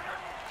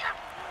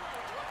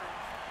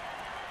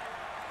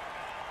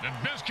 The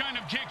best kind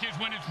of kick is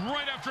when it's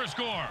right after a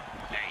score.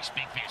 Hey,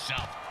 speak for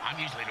yourself. I'm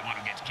usually the one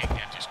who gets kicked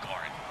after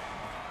scoring.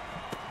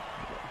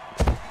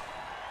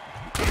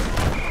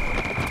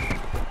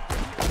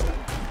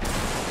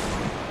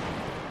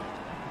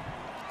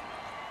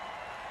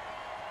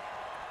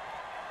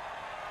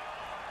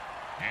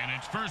 And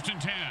it's 1st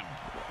and 10.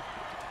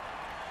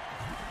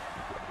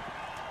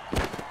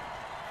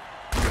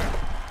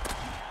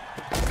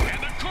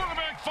 And the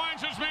quarterback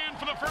finds his man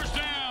for the 1st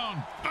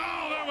down.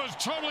 Oh, that was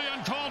totally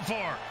uncalled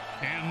for.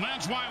 And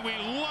that's why we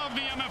love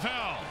the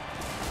MFL.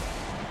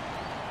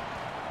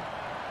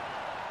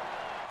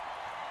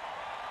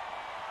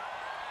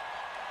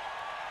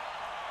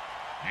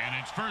 And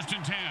it's 1st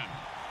and 10.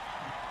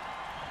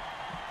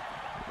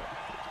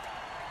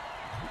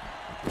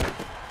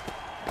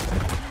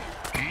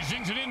 He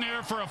zings it in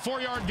there for a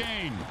 4-yard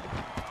gain.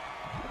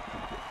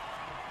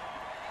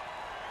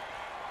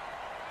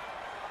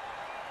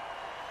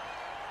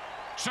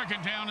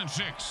 Second down and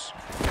 6.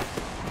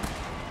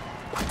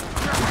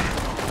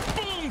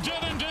 Boom,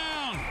 dead and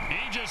down.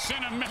 He just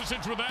sent a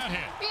message with that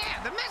hit.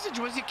 Yeah, the message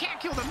was you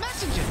can't kill the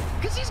messenger,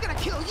 because he's going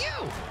to kill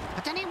you.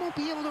 But then he won't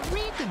be able to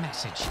read the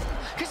message,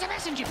 because the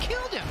messenger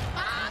killed him.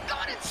 I'm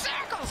going in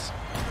circles.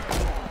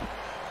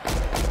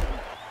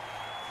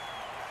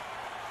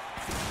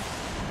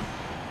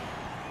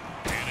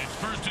 And it's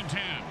 1st and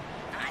 10.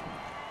 Hot.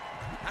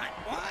 Hot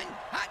 1,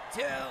 hot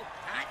 2,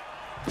 hot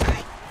 3.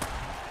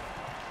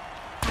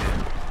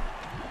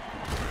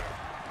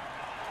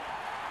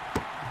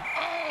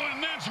 Oh, and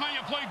that's how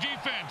you play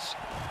defense.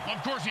 Well,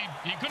 of course, he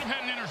could have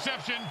had an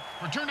interception,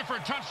 returned it for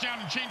a touchdown,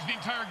 and changed the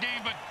entire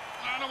game, but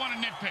I don't want to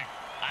nitpick.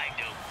 I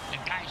do. The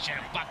guy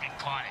should have fucking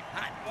caught it.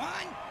 Hot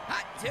 1,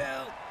 hot 2,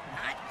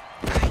 hot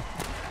 3.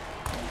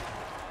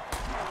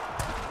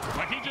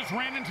 Like he just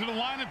ran into the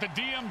line at the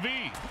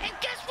DMV. And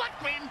guess what,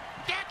 Grim?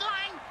 That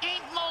line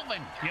ain't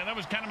moving. Yeah, that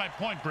was kind of my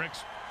point,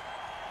 Bricks.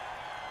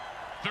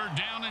 3rd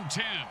down and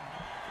 10.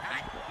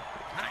 Hot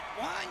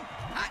 1,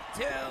 hot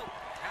 2,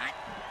 hot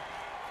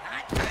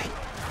 3.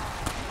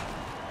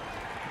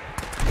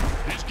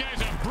 This guy's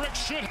a brick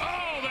shit.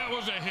 Oh, that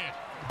was a hit.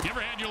 You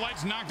ever had your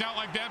lights knocked out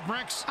like that,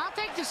 Bricks? I'll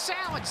take the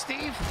salad,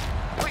 Steve.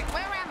 Wait,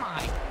 where am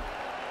I?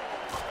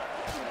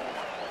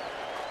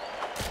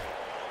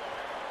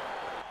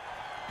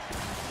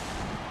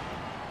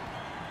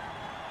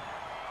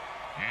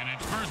 And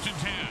it's 1st and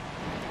 10.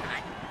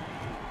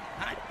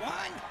 Hot 1,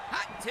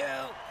 hot 2,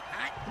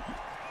 hot.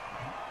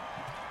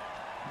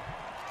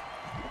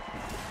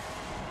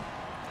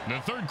 The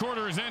 3rd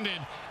quarter has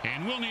ended,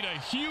 and we'll need a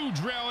huge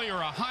rally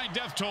or a high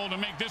death toll to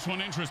make this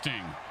one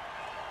interesting.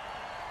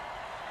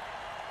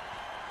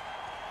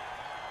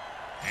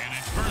 And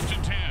it's 1st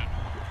and 10.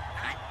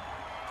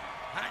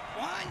 Hot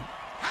 1,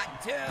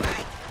 hot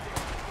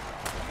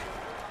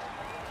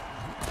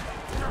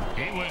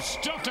 2. He was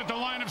stuffed at the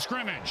line of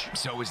scrimmage.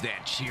 So was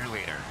that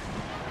cheerleader.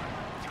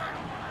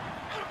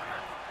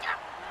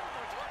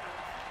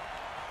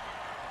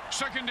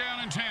 Second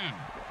down and 10.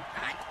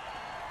 Hot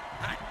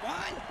 1,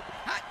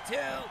 hot 2,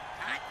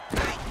 hot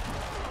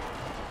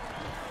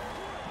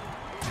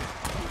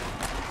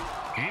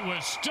 3. He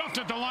was stuffed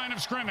at the line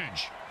of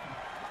scrimmage.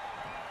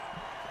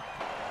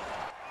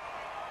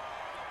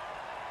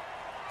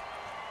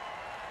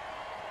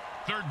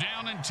 Third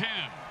down and 10.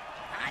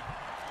 Hot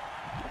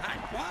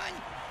 1,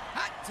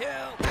 hot 2.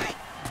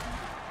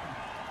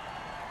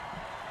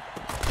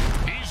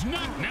 He's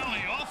not. Now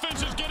the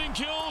offense is getting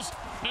kills.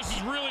 This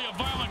is really a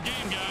violent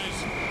game,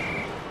 guys.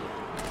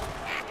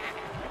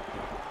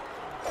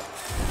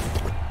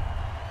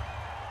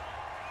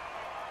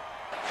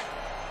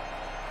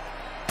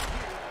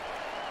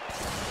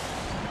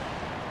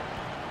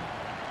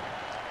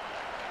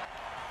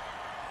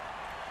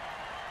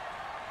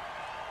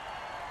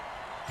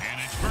 And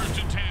it's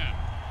 1st and 10.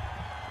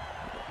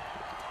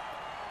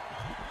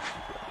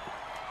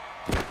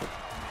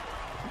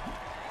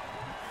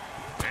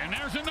 And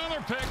there's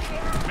another pick.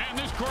 Man,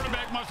 this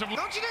quarterback must have...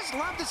 Don't you just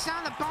love the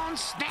sound of bones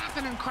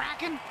snapping and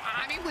cracking?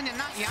 I mean, when you're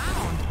not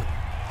young.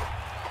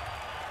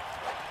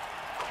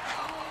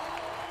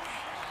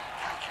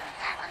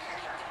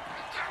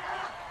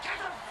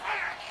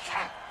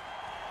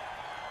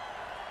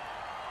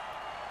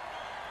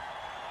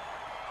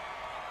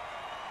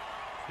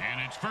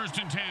 And it's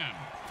 1st and 10.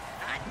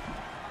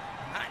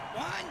 Hot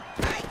 1,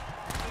 hot.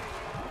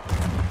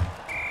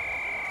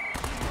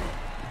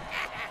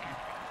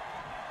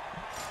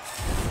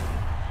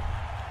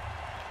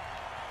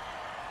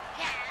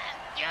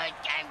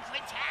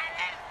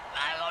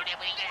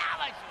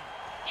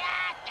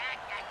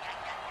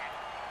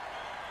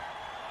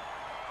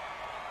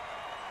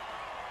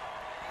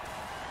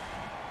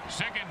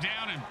 Second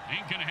down and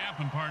ain't gonna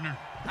happen, partner.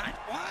 Hot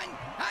 1,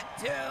 hot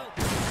 2,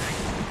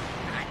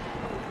 hot.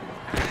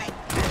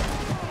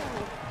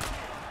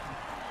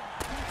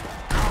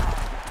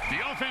 The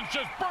offense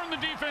just burned the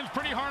defense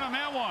pretty hard on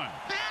that one.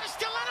 It's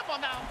still edible,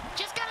 though.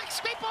 Just gotta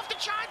scrape off the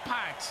charred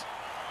parts.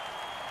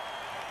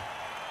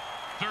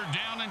 Third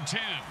down and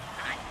 10.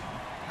 Hot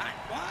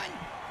 1,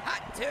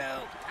 hot 2,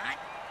 hot.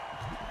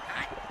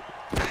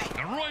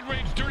 The Roid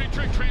Rage dirty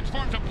trick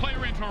transforms a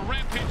player into a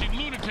rampaging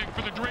lunatic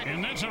for the Drake.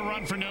 And that's a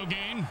run for no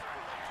gain.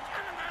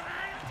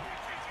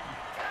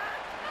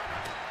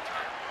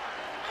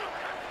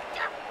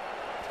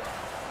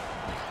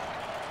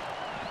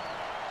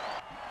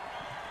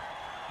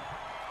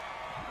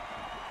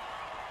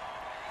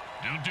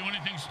 Don't do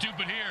anything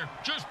stupid here.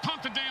 Just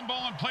punt the damn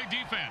ball and play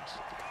defense.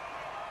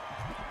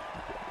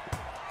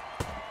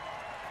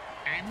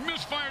 A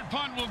misfired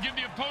punt will give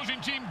the opposing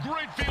team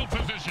great field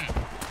position.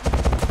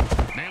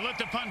 They let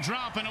the punt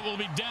drop, and it will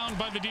be down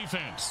by the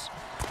defense.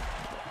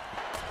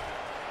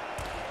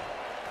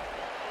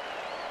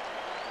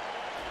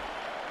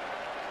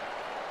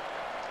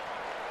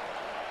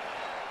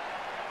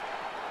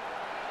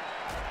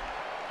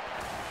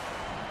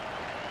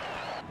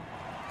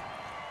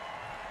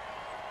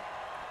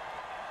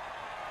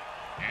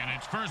 And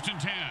it's 1st and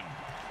 10.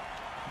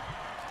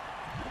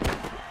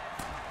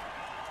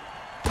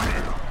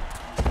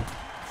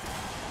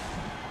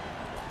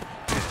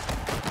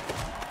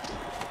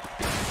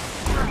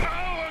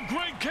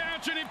 Great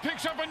catch, and he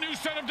picks up a new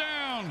set of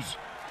downs.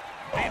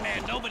 Hey,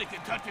 man, nobody can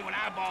touch me when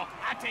I ball.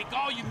 I take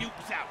all you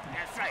mutants out.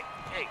 That's right.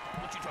 Hey,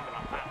 what you talking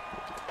about, pal?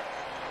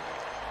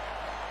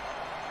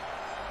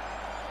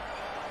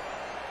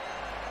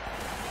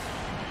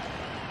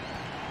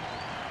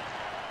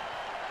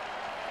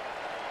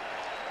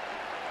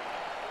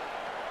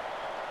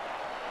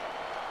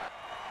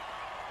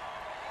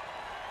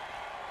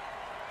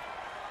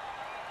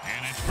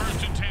 And it's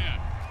 1st and 10.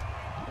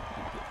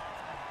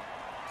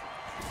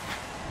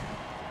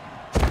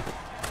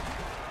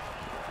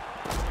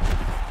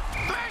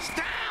 First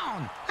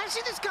down! I've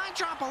seen this guy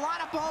drop a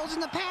lot of balls in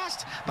the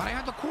past, but I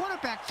heard the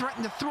quarterback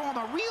threaten to throw him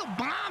a real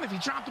bomb if he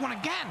dropped one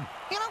again.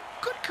 You know,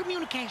 good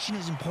communication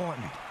is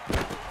important.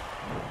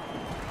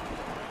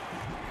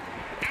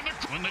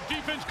 When the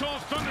defense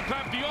calls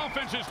thunderclap, the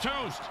offense is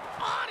toast.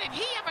 Oh, did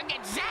he ever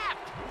get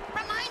zapped?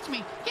 Reminds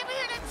me, you ever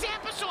hear that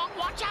Zappa song,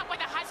 Watch Out Where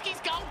the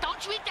Huskies Go?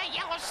 Don't you eat that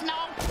yellow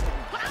snow?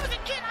 When I was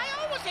a kid, I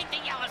always ate the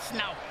yellow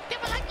snow. They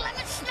were like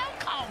lemon snow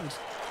cones.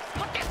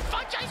 But their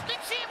fudge ice cream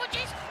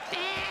sandwiches,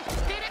 they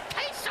didn't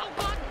taste so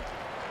good.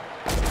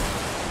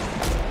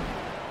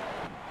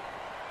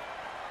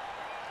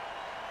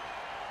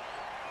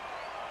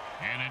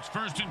 And it's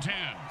 1st and 10.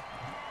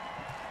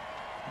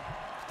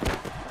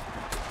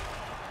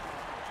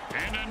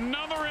 And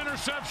another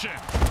interception.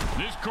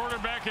 This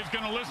quarterback is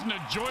going to listen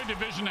to Joy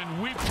Division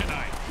and weep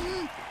tonight.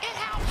 It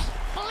helps.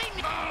 Believe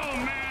me. Oh,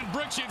 man,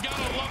 Brooks, you got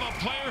to love a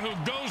player who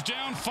goes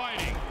down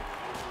fighting.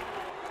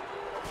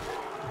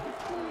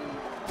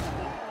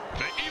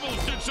 The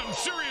Eagles did some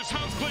serious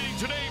house cleaning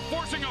today,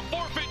 forcing a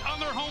forfeit on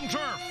their home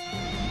turf.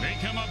 They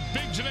come up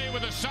big today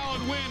with a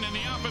solid win, and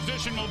the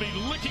opposition will be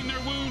licking their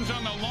wounds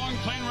on the long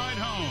plane ride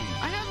home.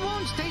 I heard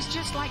wounds taste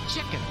just like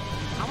chicken.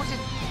 How was it?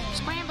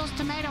 Scrambles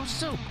tomato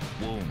soup.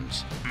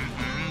 Wounds.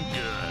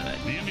 Good.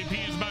 The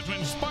MVP is about to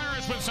inspire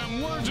us with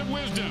some words of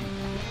wisdom.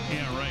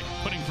 Yeah, right.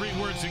 Putting 3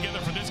 words together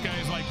for this guy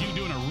is like you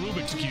doing a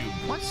Rubik's Cube.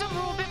 What's a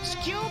Rubik's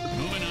Cube?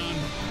 Moving on.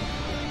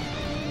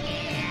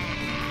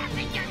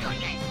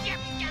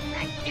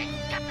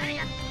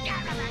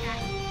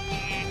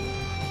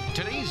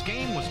 Today's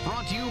game was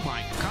brought to you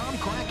by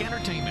Comcrack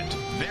Entertainment.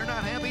 They're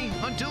not happy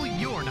until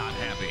you're not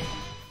happy.